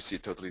did you see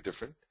it totally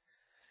different?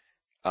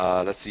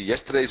 Let's see.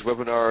 Yesterday's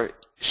webinar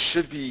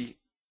should be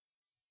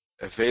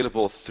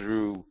available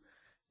through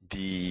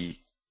the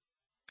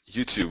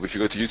YouTube. If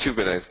you go to YouTube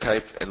and then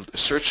type and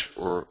search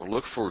or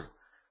look for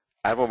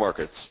Admiral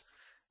Markets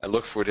and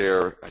look for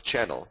their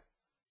channel,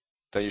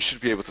 then you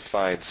should be able to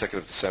find 2nd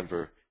of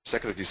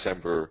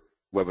December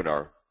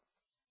webinar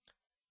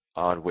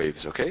on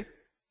waves, okay?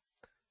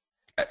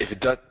 If it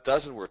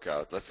doesn't work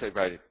out, let's say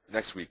by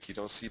next week you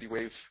don't see the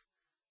wave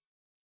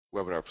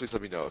webinar, please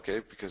let me know,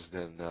 okay? Because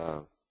then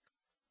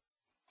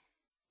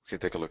we can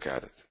take a look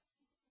at it.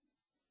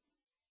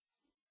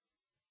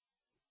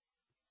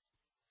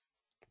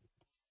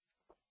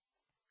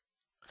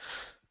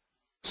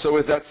 So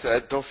with that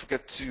said, don't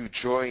forget to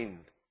join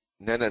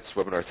Nenet's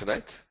webinar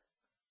tonight.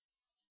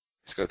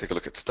 He's going to take a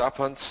look at stop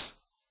hunts.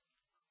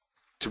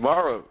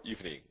 Tomorrow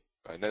evening,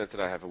 Nenet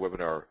and I have a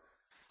webinar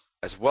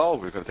as well.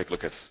 We're going to take a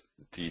look at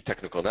the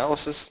technical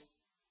analysis.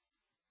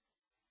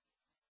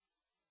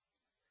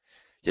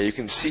 Yeah, you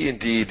can see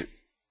indeed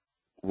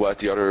what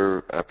the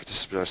other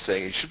participants are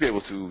saying. You should be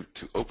able to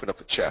open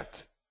up a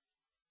chat.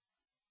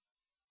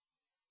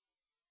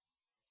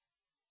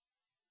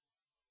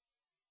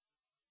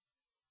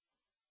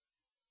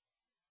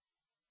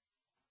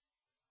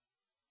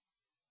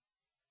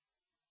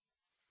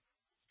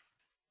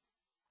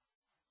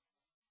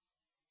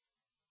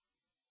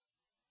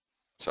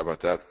 Sorry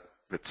about that.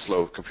 Bit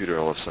slow computer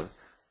all of a sudden.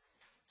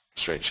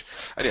 Strange.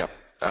 Anyhow,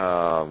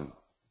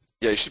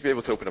 yeah, you should be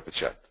able to open up a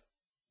chat.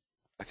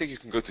 I think you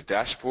can go to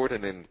dashboard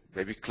and then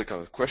maybe click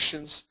on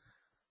questions.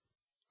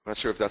 I'm not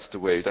sure if that's the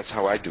way. That's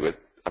how I do it.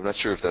 I'm not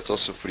sure if that's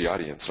also for the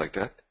audience like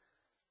that.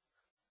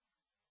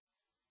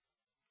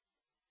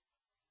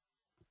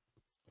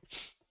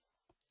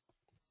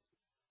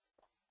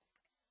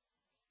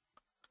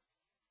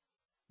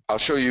 I'll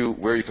show you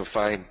where you can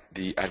find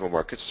the Admiral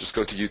Markets. Just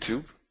go to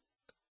YouTube.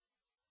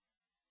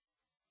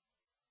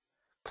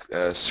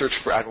 Search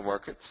for Admiral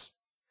Markets.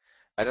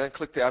 and then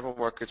click the Add More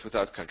Markets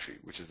Without Country,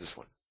 which is this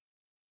one.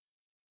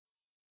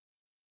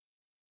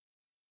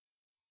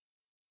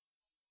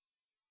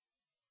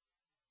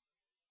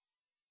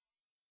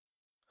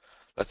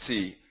 Let's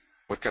see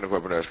what kind of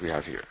webinars we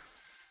have here.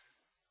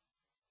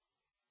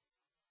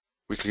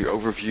 Weekly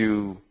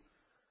overview,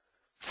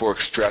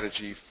 Forex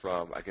Strategy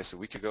from, I guess, a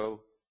week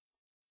ago.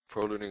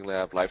 Pro Learning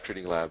Lab, Live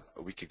Trading Lab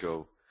a week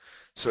ago.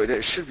 So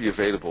it should be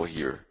available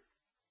here.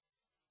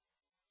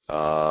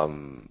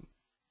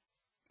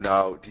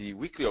 Now, the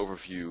weekly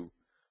overview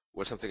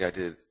was something I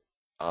did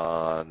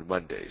on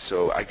Monday.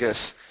 So I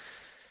guess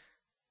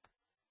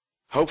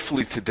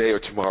hopefully today or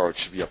tomorrow it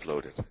should be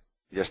uploaded,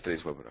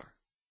 yesterday's webinar.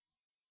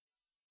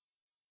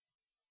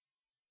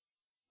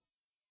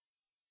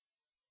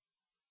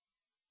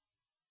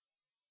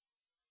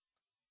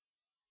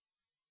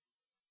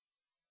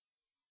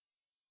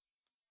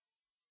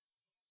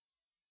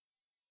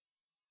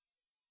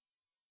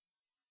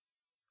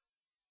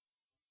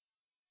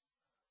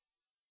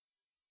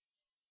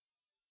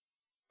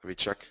 Let me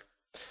check.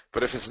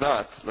 But if it's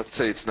not, let's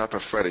say it's not by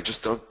Friday,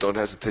 just don't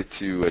hesitate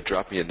to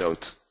drop me a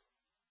note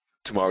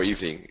tomorrow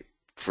evening,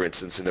 for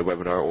instance, in the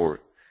webinar,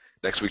 or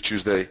next week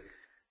Tuesday,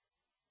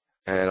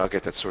 and I'll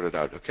get that sorted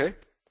out, okay?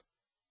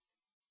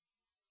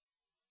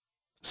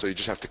 So you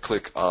just have to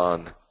click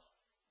on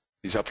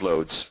these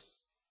uploads,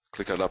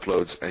 click on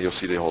uploads, and you'll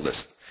see the whole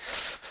list.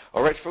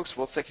 All right, folks,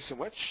 well, thank you so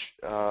much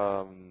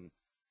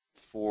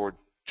for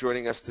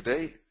joining us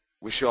today.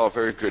 Wish you all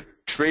very good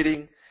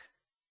trading.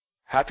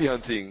 Happy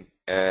hunting,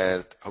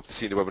 and hope to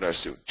see you in the webinar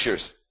soon.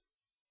 Cheers.